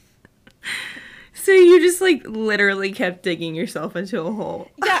 So you just, like, literally kept digging yourself into a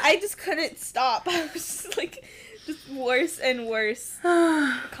hole. Yeah, I just couldn't stop. I was just, like, just worse and worse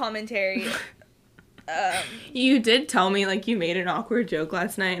commentary. You did tell me, like, you made an awkward joke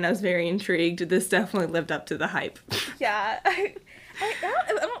last night, and I was very intrigued. This definitely lived up to the hype. Yeah. I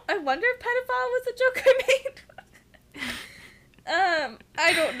wonder if pedophile was a joke I made.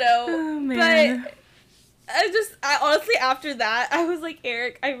 I don't know. Oh, man. But I honestly, after that, I was like,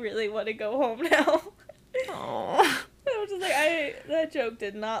 Eric, I really want to go home now. Oh. I was just like, that joke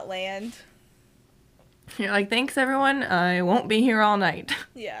did not land. You're like, thanks, everyone. I won't be here all night.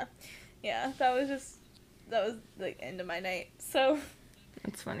 Yeah. Yeah, that was the end of my night. So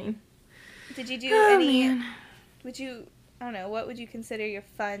That's funny. did you do Man. I don't know, what would you consider your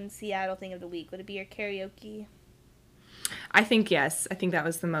fun Seattle thing of the week? Would it be your karaoke? I think yes. I think that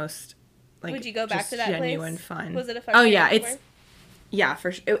was the most, like, would you go back to that genuine place? fun. Was it a fun Oh yeah, karaoke bar? yeah,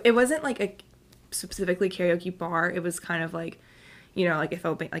 for sure. It wasn't like a specifically karaoke bar. It was kind of like, you know, like if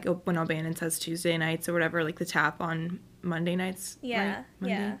when O'Bannon says Tuesday nights or whatever, like the Tap on Monday nights. Yeah, right?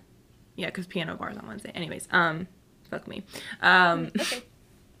 Monday? yeah. Yeah, because piano bar's on Wednesday. Anyways, fuck me. Okay.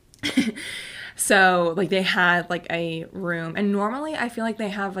 So, like, they had, like, a room. And normally, I feel like they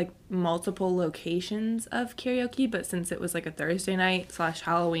have, like, multiple locations of karaoke. But since it was, like, a Thursday night /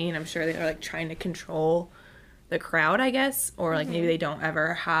 Halloween, I'm sure they were, like, trying to control the crowd, I guess. Or, like, maybe they don't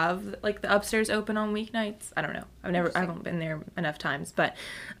ever have, like, the upstairs open on weeknights. I don't know. I haven't been there enough times. But,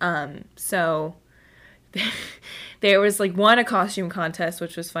 so... there was, like, a costume contest,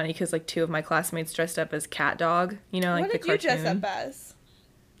 which was funny because, like, 2 of my classmates dressed up as Cat Dog, you know, like the cartoon. What did you dress up as?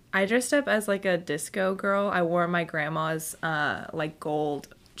 I dressed up as, like, a disco girl. I wore my grandma's, like, gold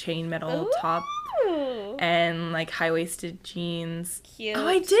chainmail top and, like, high-waisted jeans. Cute. Oh,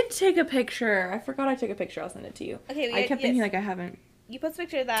 I did take a picture. I forgot I took a picture. I'll send it to you. Okay, I kept thinking, like, I haven't. You post a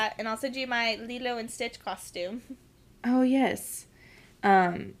picture of that, and I'll send you my Lilo and Stitch costume. Oh, yes.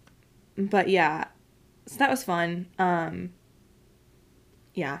 But, yeah. So that was fun.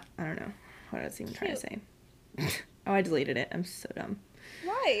 Yeah, I don't know what I was even trying to say. Oh, I deleted it. I'm so dumb.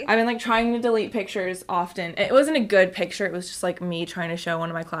 Why? I've been, like, trying to delete pictures often. It wasn't a good picture. It was just, like, me trying to show one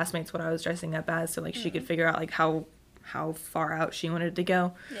of my classmates what I was dressing up as so, like, she could figure out, like, how far out she wanted to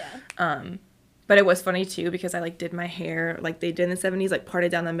go. Yeah. But it was funny, too, because I, like, did my hair, like, they did in the 70s, like, parted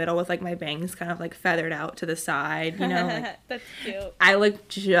down the middle with, like, my bangs kind of, like, feathered out to the side, you know? Like, that's cute. I look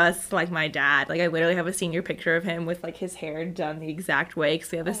just like my dad. Like, I literally have a senior picture of him with, like, his hair done the exact way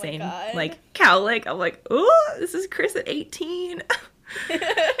because we have the same, like, cowlick. I'm like, oh, this is Chris at 18.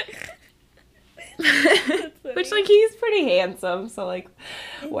 Which, like, he's pretty handsome, so, like,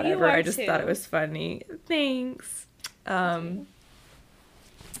 whatever. I just thought it was funny. Thanks.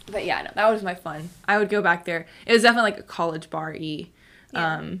 But yeah, no, that was my fun. I would go back there. It was definitely like a college bar-y.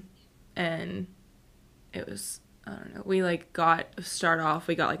 Yeah. And it was, I don't know, we like got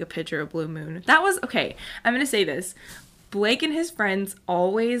like a picture of Blue Moon. That was, okay, I'm going to say this. Blake and his friends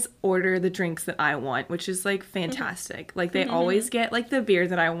always order the drinks that I want, which is like fantastic. Like they always get like the beer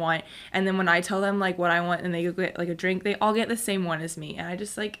that I want. And then when I tell them like what I want and they go get like a drink, they all get the same one as me. And I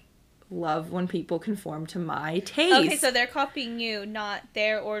just like love when people conform to my taste. Okay, so they're copying you, not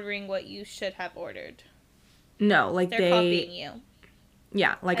they're ordering what you should have ordered. No, like they're copying you.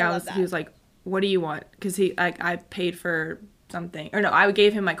 Yeah, like he was like, what do you want? Because I paid for something. Or no, I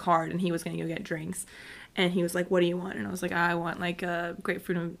gave him my card and he was going to go get drinks. And he was like, what do you want? And I was like, I want like a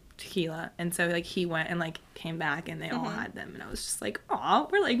grapefruit and tequila. And so like he went and like came back and they all had them. And I was just like, aw,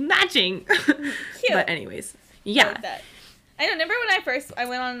 we're like matching. Cute. But anyways, yeah. I like that. I remember when I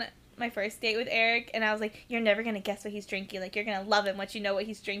went on my first date with Eric and I was like, you're never going to guess what he's drinking. Like, you're going to love him once you know what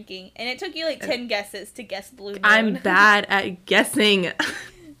he's drinking. And it took you like 10 guesses to guess Blue Moon. I'm bad at guessing.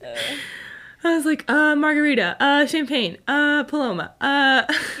 I was like, margarita, champagne, Paloma,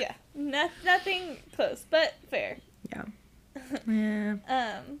 Yeah, nothing close, but fair. Yeah.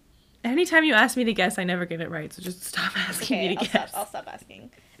 Yeah. Anytime you ask me to guess, I never get it right, so just stop asking me to guess. I'll stop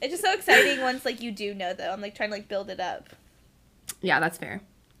asking. It's just so exciting once, like, you do know, though. I'm, like, trying to, like, build it up. Yeah, that's fair.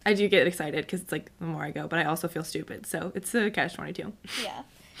 I do get excited because it's, like, the more I go, but I also feel stupid, so it's a catch-22.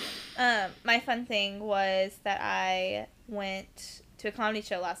 Yeah. My fun thing was that I went to a comedy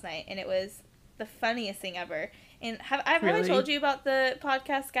show last night, and it was the funniest thing ever. And I've Really? already told you about the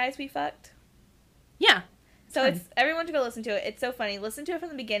podcast Guys We Fucked? Yeah. So it's everyone should go listen to it. It's so funny. Listen to it from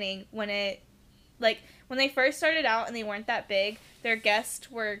the beginning when they first started out and they weren't that big. Their guests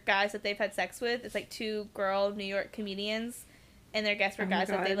were guys that they've had sex with. It's like 2 girl New York comedians, and their guests were guys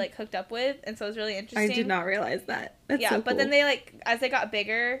that they like hooked up with, and so it was really interesting. I did not realize that. That's so cool. But then they as they got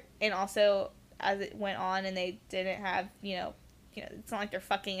bigger, and also as it went on, and they didn't have it's not like they're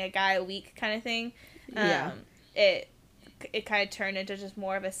fucking a guy a week kind of thing. It kind of turned into just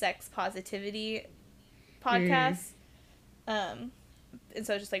more of a sex positivity podcast. And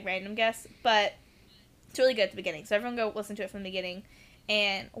so it's just like random guests, but it's really good at the beginning, so everyone go listen to it from the beginning.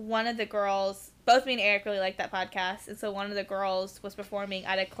 And one of the girls, both me and Eric really liked that podcast, and so one of the girls was performing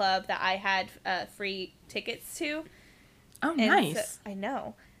at a club that I had free tickets to. Oh, nice. So, I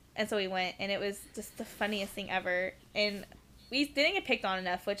know. And so we went, and it was just the funniest thing ever. And we didn't get picked on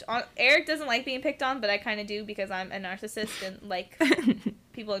enough, which Eric doesn't like being picked on, but I kind of do because I'm a narcissist and like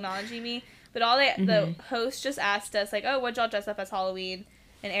people acknowledging me. But the host just asked us, like, oh, what'd y'all dress up as Halloween?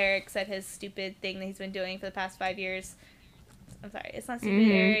 And Eric said his stupid thing that he's been doing for the past 5 years. I'm sorry, it's not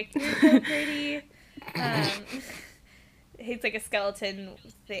stupid, Eric. You're so pretty. He's like a skeleton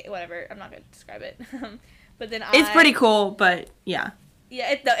thing, whatever. I'm not going to describe it. But then it's pretty cool, but yeah.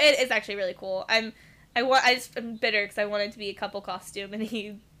 Yeah, it is actually really cool. I'm bitter because I want it to be a couple costume, and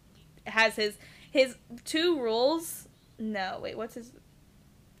he has his 2 rules. No, wait, what's his?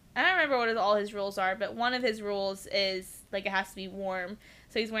 I don't remember what all his rules are, but one of his rules is like it has to be warm.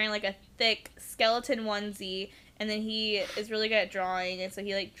 So he's wearing like a thick skeleton onesie, and then he is really good at drawing, and so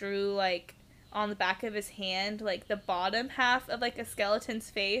he like drew like on the back of his hand like the bottom half of like a skeleton's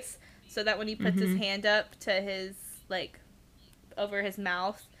face, so that when he puts his hand up to his like over his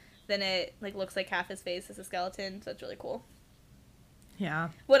mouth, then it like looks like half his face is a skeleton. So it's really cool. Yeah.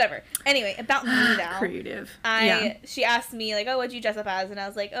 Whatever. Anyway, about me now. Creative. She asked me, like, oh, what'd you dress up as? And I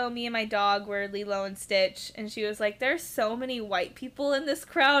was like, oh, me and my dog were Lilo and Stitch. And she was like, there's so many white people in this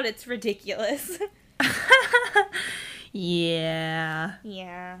crowd, it's ridiculous. Yeah.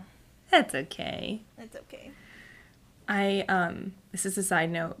 Yeah. That's okay. It's okay. This is a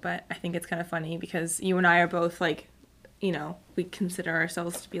side note, but I think it's kind of funny because you and I are both, like, we consider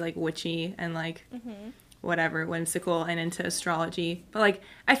ourselves to be, like, witchy and, like, whatever, whimsical and into astrology. But, like,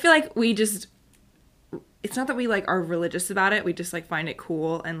 I feel like it's not that we, like, are religious about it. We just, like, find it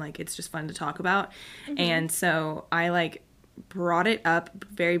cool and, like, it's just fun to talk about. And so I, like, brought it up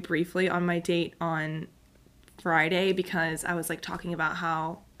very briefly on my date on Friday because I was, like, talking about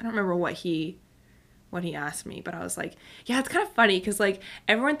how, I don't remember what he asked me, but I was like, yeah, it's kind of funny because, like,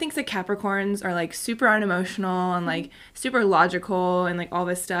 everyone thinks that Capricorns are, like, super unemotional and, like, super logical and, like, all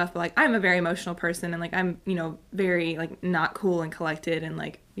this stuff, but, like, I'm a very emotional person and, like, I'm, very, like, not cool and collected and,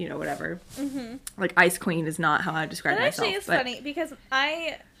 like, whatever. Like, Ice Queen is not how I describe myself. That actually is funny because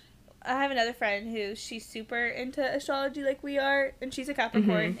I have another friend who she's super into astrology like we are, and she's a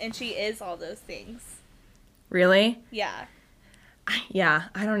Capricorn, and she is all those things. Really? Yeah. Yeah,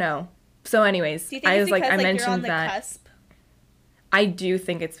 I don't know. So anyways, do you think I was because, like, I mentioned you're on the that cusp? I do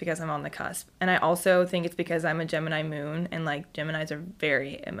think it's because I'm on the cusp. And I also think it's because I'm a Gemini moon and, like, Geminis are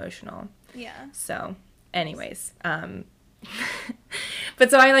very emotional. Yeah. So anyways, but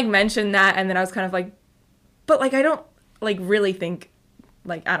so I, like, mentioned that, and then I was kind of like, but, like, I don't, like, really think,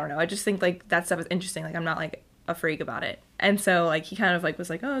 like, I don't know. I just think, like, that stuff is interesting. Like, I'm not, like, a freak about it. And so, like, he kind of, like, was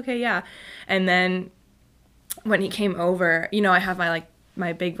like, oh, okay, yeah. And then when he came over, I have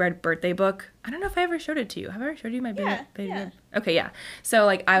my big red birthday book. I don't know if I ever showed it to you. Have I ever showed you my big red? Okay, yeah. So,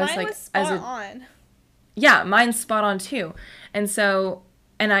 like, I was mine like, was spot on. Yeah, mine's spot on too. And so,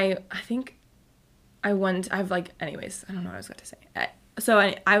 and I think anyways, I don't know what I was going to say.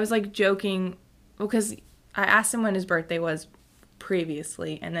 So I was, like, joking because I asked him when his birthday was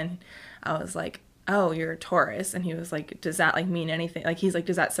previously, and then I was like, oh, you're a Taurus. And he was like, does that, like, mean anything? Like, he's like,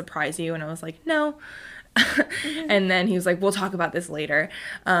 does that surprise you? And I was like, no. And then he was like, we'll talk about this later.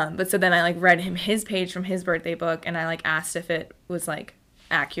 But so then I, like, read him his page from his birthday book, and I, like, asked if it was, like,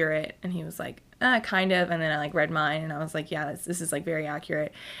 accurate, and he was like, kind of. And then I, like, read mine, and I was like, yeah, this is, like, very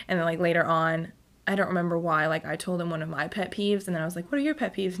accurate. And then, like, later on, I don't remember why, like, I told him one of my pet peeves, and then I was like, what are your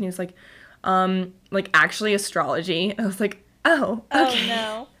pet peeves? And he was like, Like actually astrology. I was like, oh, okay. Oh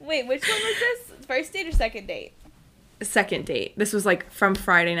no. Wait, which one was this? First date or second date? Second date. This was like from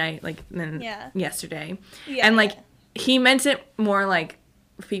Friday night, like then Yeah. yesterday. Yeah. And like yeah. he meant it more like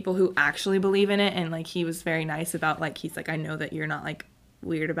people who actually believe in it, and like he was very nice about like he's like, I know that you're not like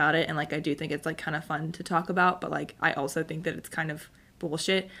weird about it, and like I do think it's like kind of fun to talk about, but like I also think that it's kind of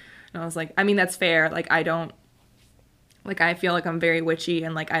bullshit. And I was like, I mean, that's fair. Like I don't like I feel like I'm very witchy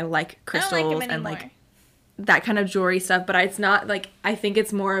and like I like I don't crystals like him and anymore. like that kind of jewelry stuff, but it's not like I think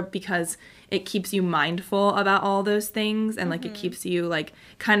it's more because it keeps you mindful about all those things, and like it keeps you like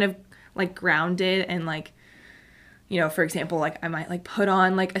kind of like grounded, and like, you know, for example, like I might like put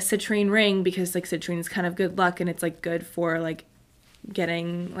on like a citrine ring because like citrine is kind of good luck and it's like good for like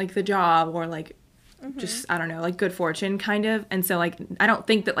getting like the job or like just I don't know, like good fortune kind of. And so like I don't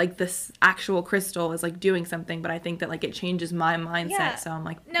think that like this actual crystal is like doing something, but I think that like it changes my mindset. Yeah. So I'm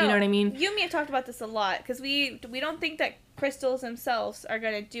like, No, you know what I mean? You and me have talked about this a lot because we don't think that crystals themselves are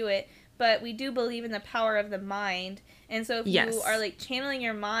going to do it, but we do believe in the power of the mind. And so if Yes. you are like channeling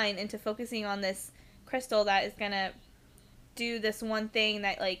your mind into focusing on this crystal that is going to do this one thing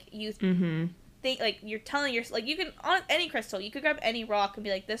that like you think, like you're telling your, like you can, on any crystal, you could grab any rock and be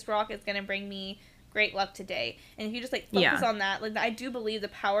like, this rock is going to bring me great luck today. And if you just like focus on that, like I do believe the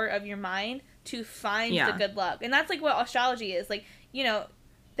power of your mind to find the good luck. And that's like what astrology is. Like, you know,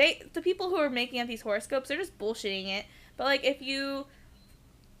 the people who are making up these horoscopes, they're just bullshitting it. But like if you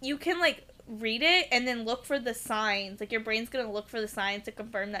can like read it and then look for the signs, like your brain's gonna look for the signs to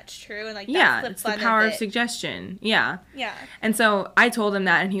confirm that's true, and like that's it's the power of suggestion. Yeah. And so I told him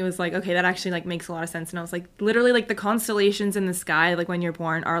that, and he was like, okay, that actually like makes a lot of sense. And I was like, literally, like the constellations in the sky, like when you're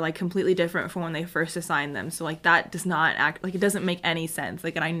born, are like completely different from when they first assigned them. So like that does not act like, it doesn't make any sense.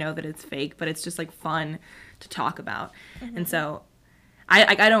 Like, and I know that it's fake, but it's just like fun to talk about. And so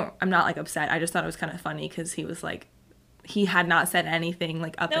I'm not like upset. I just thought it was kind of funny because he was like, he had not said anything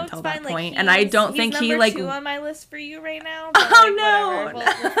like up until that point, and I don't think he like. He's number 2 on my list for you right now. But, oh like,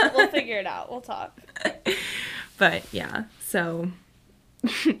 no! We'll figure it out. We'll talk. But yeah, so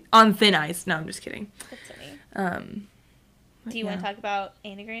on thin ice. No, I'm just kidding. That's funny. Do you want to talk about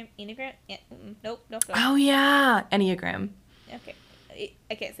Enneagram? Yeah, nope. Oh yeah, Enneagram. Okay,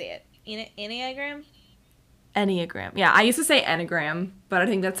 I can't say it. Enneagram. Enneagram. Yeah, I used to say Enneagram, but I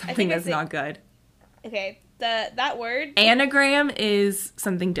think that's something that's not good. Okay. That word. Anagram is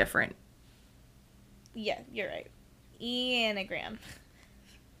something different. Yeah, you're right. Enneagram.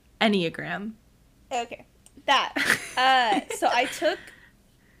 Enneagram. Okay. That. So I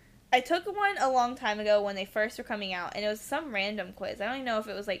took one a long time ago when they first were coming out, and it was some random quiz. I don't even know if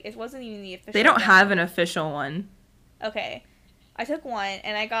it was like, it wasn't even the official. They don't have an official one. Okay. I took one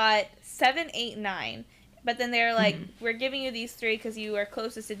and I got 7, 8, 9. But then they're like, we're giving you these 3 because you are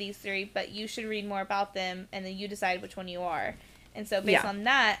closest to these 3, but you should read more about them, and then you decide which one you are. And so based on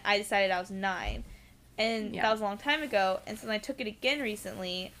that, I decided I was 9. And that was a long time ago. And so then I took it again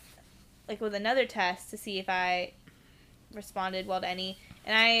recently, like with another test to see if I responded well to any.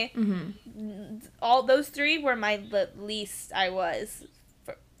 And all those 3 were my least I was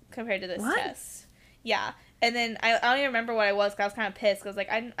compared to this test. Yeah. And then I don't even remember what I was, because I was kind of pissed. Because,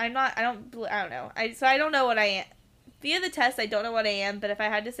 like, I don't know. So I don't know what I am. Via the test, I don't know what I am. But if I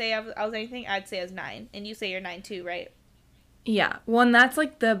had to say I was anything, I'd say I was 9. And you say you're 9 too, right? Yeah. Well, and that's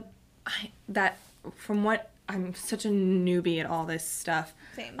like from what, I'm such a newbie at all this stuff.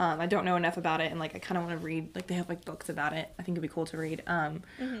 Same. I don't know enough about it. And, like, I kind of want to read. Like, they have, like, books about it. I think it'd be cool to read.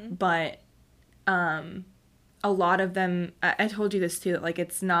 But a lot of them, I told you this too, that, like,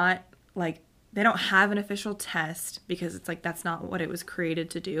 it's not, like, they don't have an official test because it's like that's not what it was created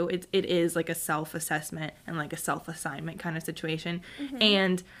to do. It is like a self-assessment and like a self-assignment kind of situation.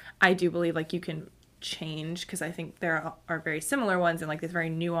 And I do believe like you can change, because I think there are very similar ones and like it's very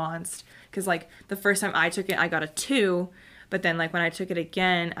nuanced. Because like the first time I took it, I got a 2, but then like when I took it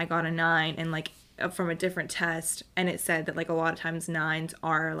again, I got a 9, and like from a different test, and it said that like a lot of times 9s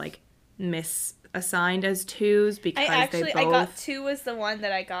are like assigned as 2s because I got 2 was the one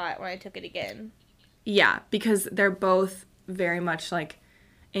that I got when I took it again. Yeah, because they're both very much like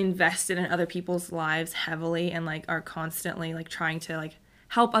invested in other people's lives heavily, and like are constantly like trying to like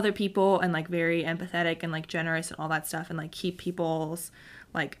help other people, and like very empathetic and like generous and all that stuff, and like keep people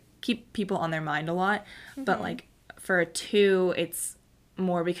on their mind a lot. But like for a 2, it's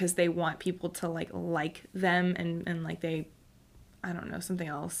more because they want people to like them and like they, I don't know, something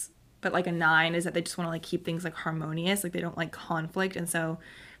else. But like a 9 is that they just want to like keep things like harmonious, like they don't like conflict, and so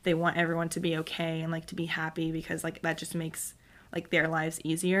they want everyone to be okay and like to be happy, because like that just makes like their lives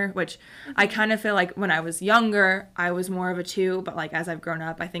easier, which I kind of feel like when I was younger, I was more of a 2, but like as I've grown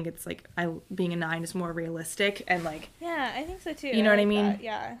up, I think it's like being a 9 is more realistic and like, yeah, I think so too. You know what I mean? That.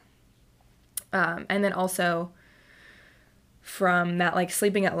 Yeah. And then also from that like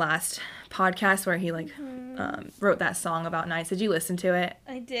Sleeping at Last podcast where he like wrote that song about nights. Did you listen to it?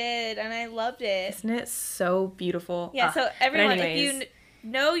 I did, and I loved it. Isn't it so beautiful? Yeah, so everyone, anyways, if you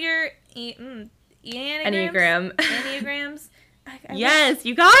know your Enneagrams. Yes,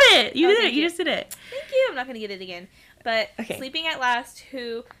 you got it. You did it. You just did it. Thank you. I'm not going to get it again. But Okay. Sleeping at Last,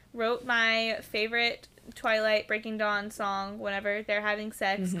 who wrote my favorite Twilight Breaking Dawn song whenever they're having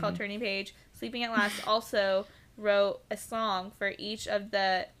sex called Turning Page, Sleeping at Last also wrote a song for each of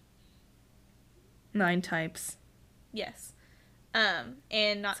the 9 types. Yes.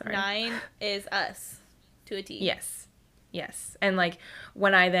 And not Sorry. 9 is us to a T. Yes. And like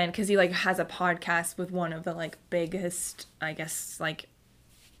when I then, because he like has a podcast with one of the like biggest, I guess, like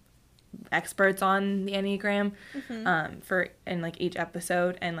experts on the Enneagram for in like each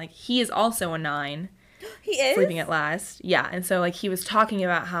episode, and like he is also a 9. He is? Sleeping at Last. Yeah. And so like he was talking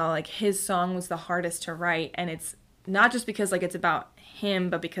about how like his song was the hardest to write, and it's not just because like it's about him,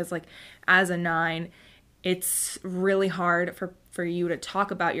 but because like as a 9, it's really hard for you to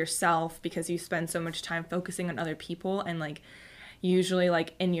talk about yourself because you spend so much time focusing on other people, and like usually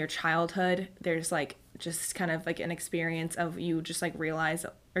like in your childhood there's like just kind of like an experience of you just like realize,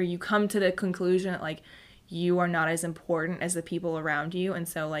 or you come to the conclusion that like you are not as important as the people around you, and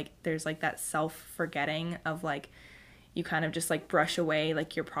so like there's like that self-forgetting of like you kind of just like brush away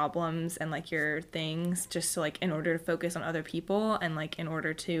like your problems and like your things just to like in order to focus on other people, and like in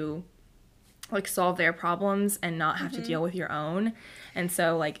order to like solve their problems and not have to deal with your own. And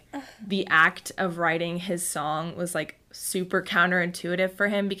so like the act of writing his song was like super counterintuitive for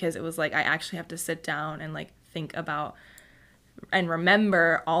him, because it was like I actually have to sit down and like think about and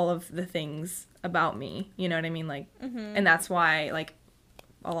remember all of the things about me, you know what I mean? Like and that's why like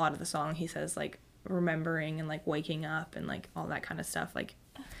a lot of the song he says like remembering and like waking up and like all that kind of stuff. Like,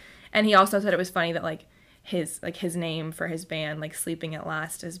 and he also said it was funny that like his name for his band, like Sleeping at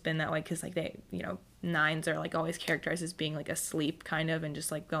Last, has been that way because like they, you know, 9s are like always characterized as being like asleep kind of and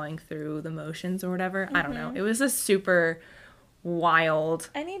just like going through the motions or whatever. I don't know. It was a super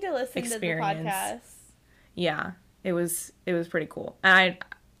wild I need to listen experience. to the podcast. Yeah, it was pretty cool. And I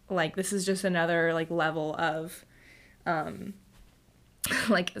like, this is just another like level of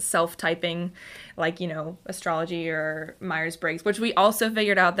like self-typing, like, you know, astrology or Myers-Briggs, which we also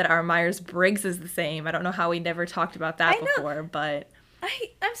figured out that our Myers-Briggs is the same. I don't know how we never talked about that before, but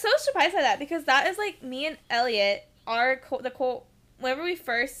I'm so surprised by that, because that is like me and Elliot, whenever we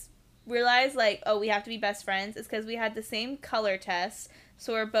first realized like, oh, we have to be best friends, is because we had the same color test,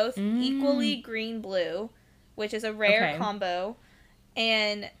 so we're both equally green-blue, which is a rare combo,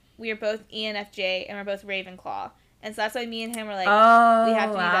 and we are both ENFJ, and we're both Ravenclaw. And so that's why me and him were like, we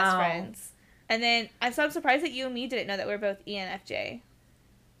have to be best friends. And then I'm surprised that you and me didn't know that we're both ENFJ.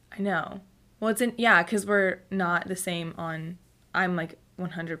 I know. Well, because we're not the same on, I'm like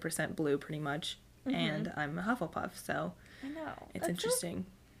 100% blue pretty much, and I'm a Hufflepuff, so I know. It's interesting.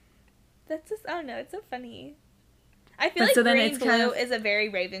 That's just, I don't know, it's so funny. I feel like green-blue is a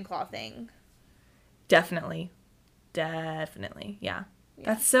very Ravenclaw thing. Definitely, yeah.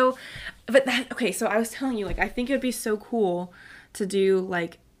 That's so, but that, okay, so I was telling you, like, I think it would be so cool to do,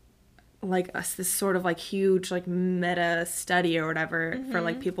 like this sort of, like, huge, like, meta study or whatever for,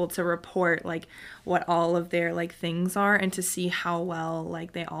 like, people to report, like, what all of their, like, things are, and to see how well,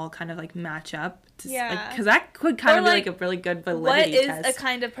 like, they all kind of, like, match up. Yeah. Because that could kind of be, like, a really good validity test. What is a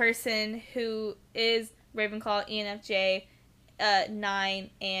kind of person who is Ravenclaw, ENFJ, 9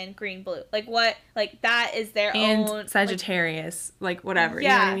 and green-blue? Like, what, like, that is their and own Sagittarius, like whatever. Yeah,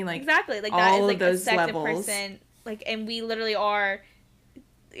 you know what I mean? Like, exactly. Like, all that is like of those a second levels. person. Like, and we literally are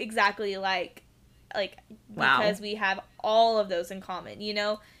exactly like wow, because we have all of those in common, you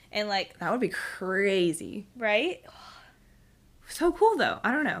know? And like, that would be crazy, right? So cool though.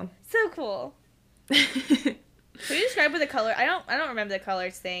 I don't know. So cool. Can you describe what the color? I don't remember the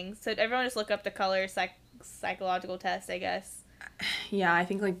colors thing. So everyone just look up the color psychological test, I guess. Yeah, I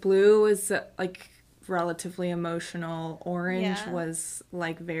think like blue was like relatively emotional. Orange was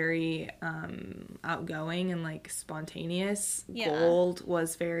like very outgoing and like spontaneous. Yeah. Gold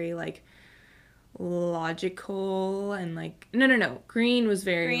was very like logical and like no. Green was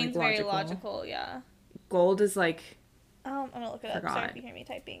Green's like, logical. very logical, yeah. Gold is like I'm gonna look it up. Sorry if you hear me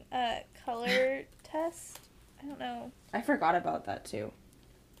typing. Color test. I don't know. I forgot about that too.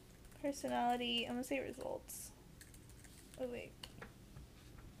 Personality. I'm gonna say results. Oh wait.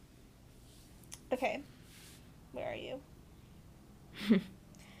 Okay. Where are you?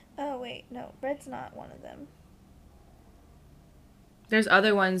 Oh, wait. No, red's not one of them. There's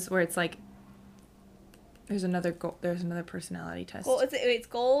other ones where it's like there's another personality test. It's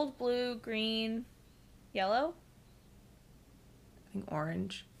gold, blue, green, yellow? I think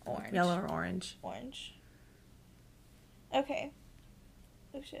orange. Orange. Yellow or orange. Orange. Okay.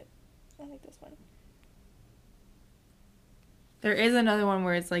 Oh, shit. I like this one. There is another one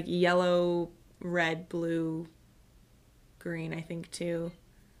where it's like yellow, red, blue, green, I think, too.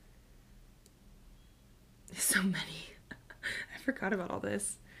 There's so many. I forgot about all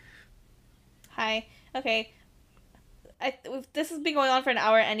this. Hi. Okay. This has been going on for an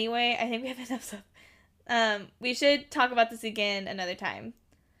hour anyway. I think we have enough stuff. We should talk about this again another time.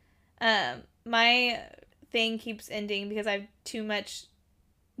 My thing keeps ending because I have too much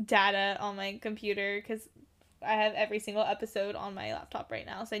data on my computer because I have every single episode on my laptop right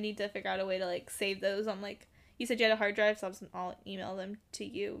now. So I need to figure out a way to like save those on like, you said you had a hard drive, so I'll email them to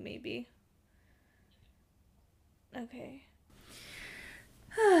you maybe. Okay.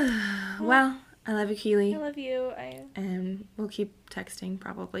 Well, I love you, Keely. I love you. And we'll keep texting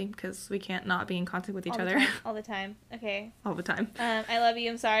probably because we can't not be in contact with each other. All the time. Okay. All the time. I love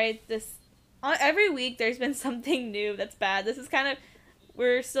you. I'm sorry. Every week there's been something new that's bad. This is kind of,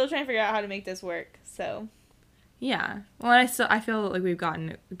 we're still trying to figure out how to make this work. So. Yeah. Well, I feel like we've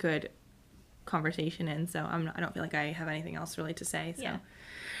gotten a good conversation in, so I don't feel like I have anything else really to say. So. Yeah.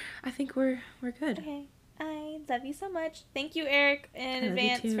 I think we're good. Okay. I love you so much. Thank you, Eric, in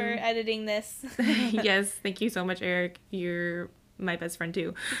advance for editing this. Yes, thank you so much, Eric. You're my best friend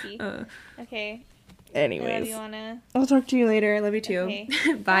too. Okay. Anyways. I love you, Anna. I'll talk to you later. I love you too. Okay.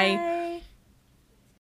 Bye.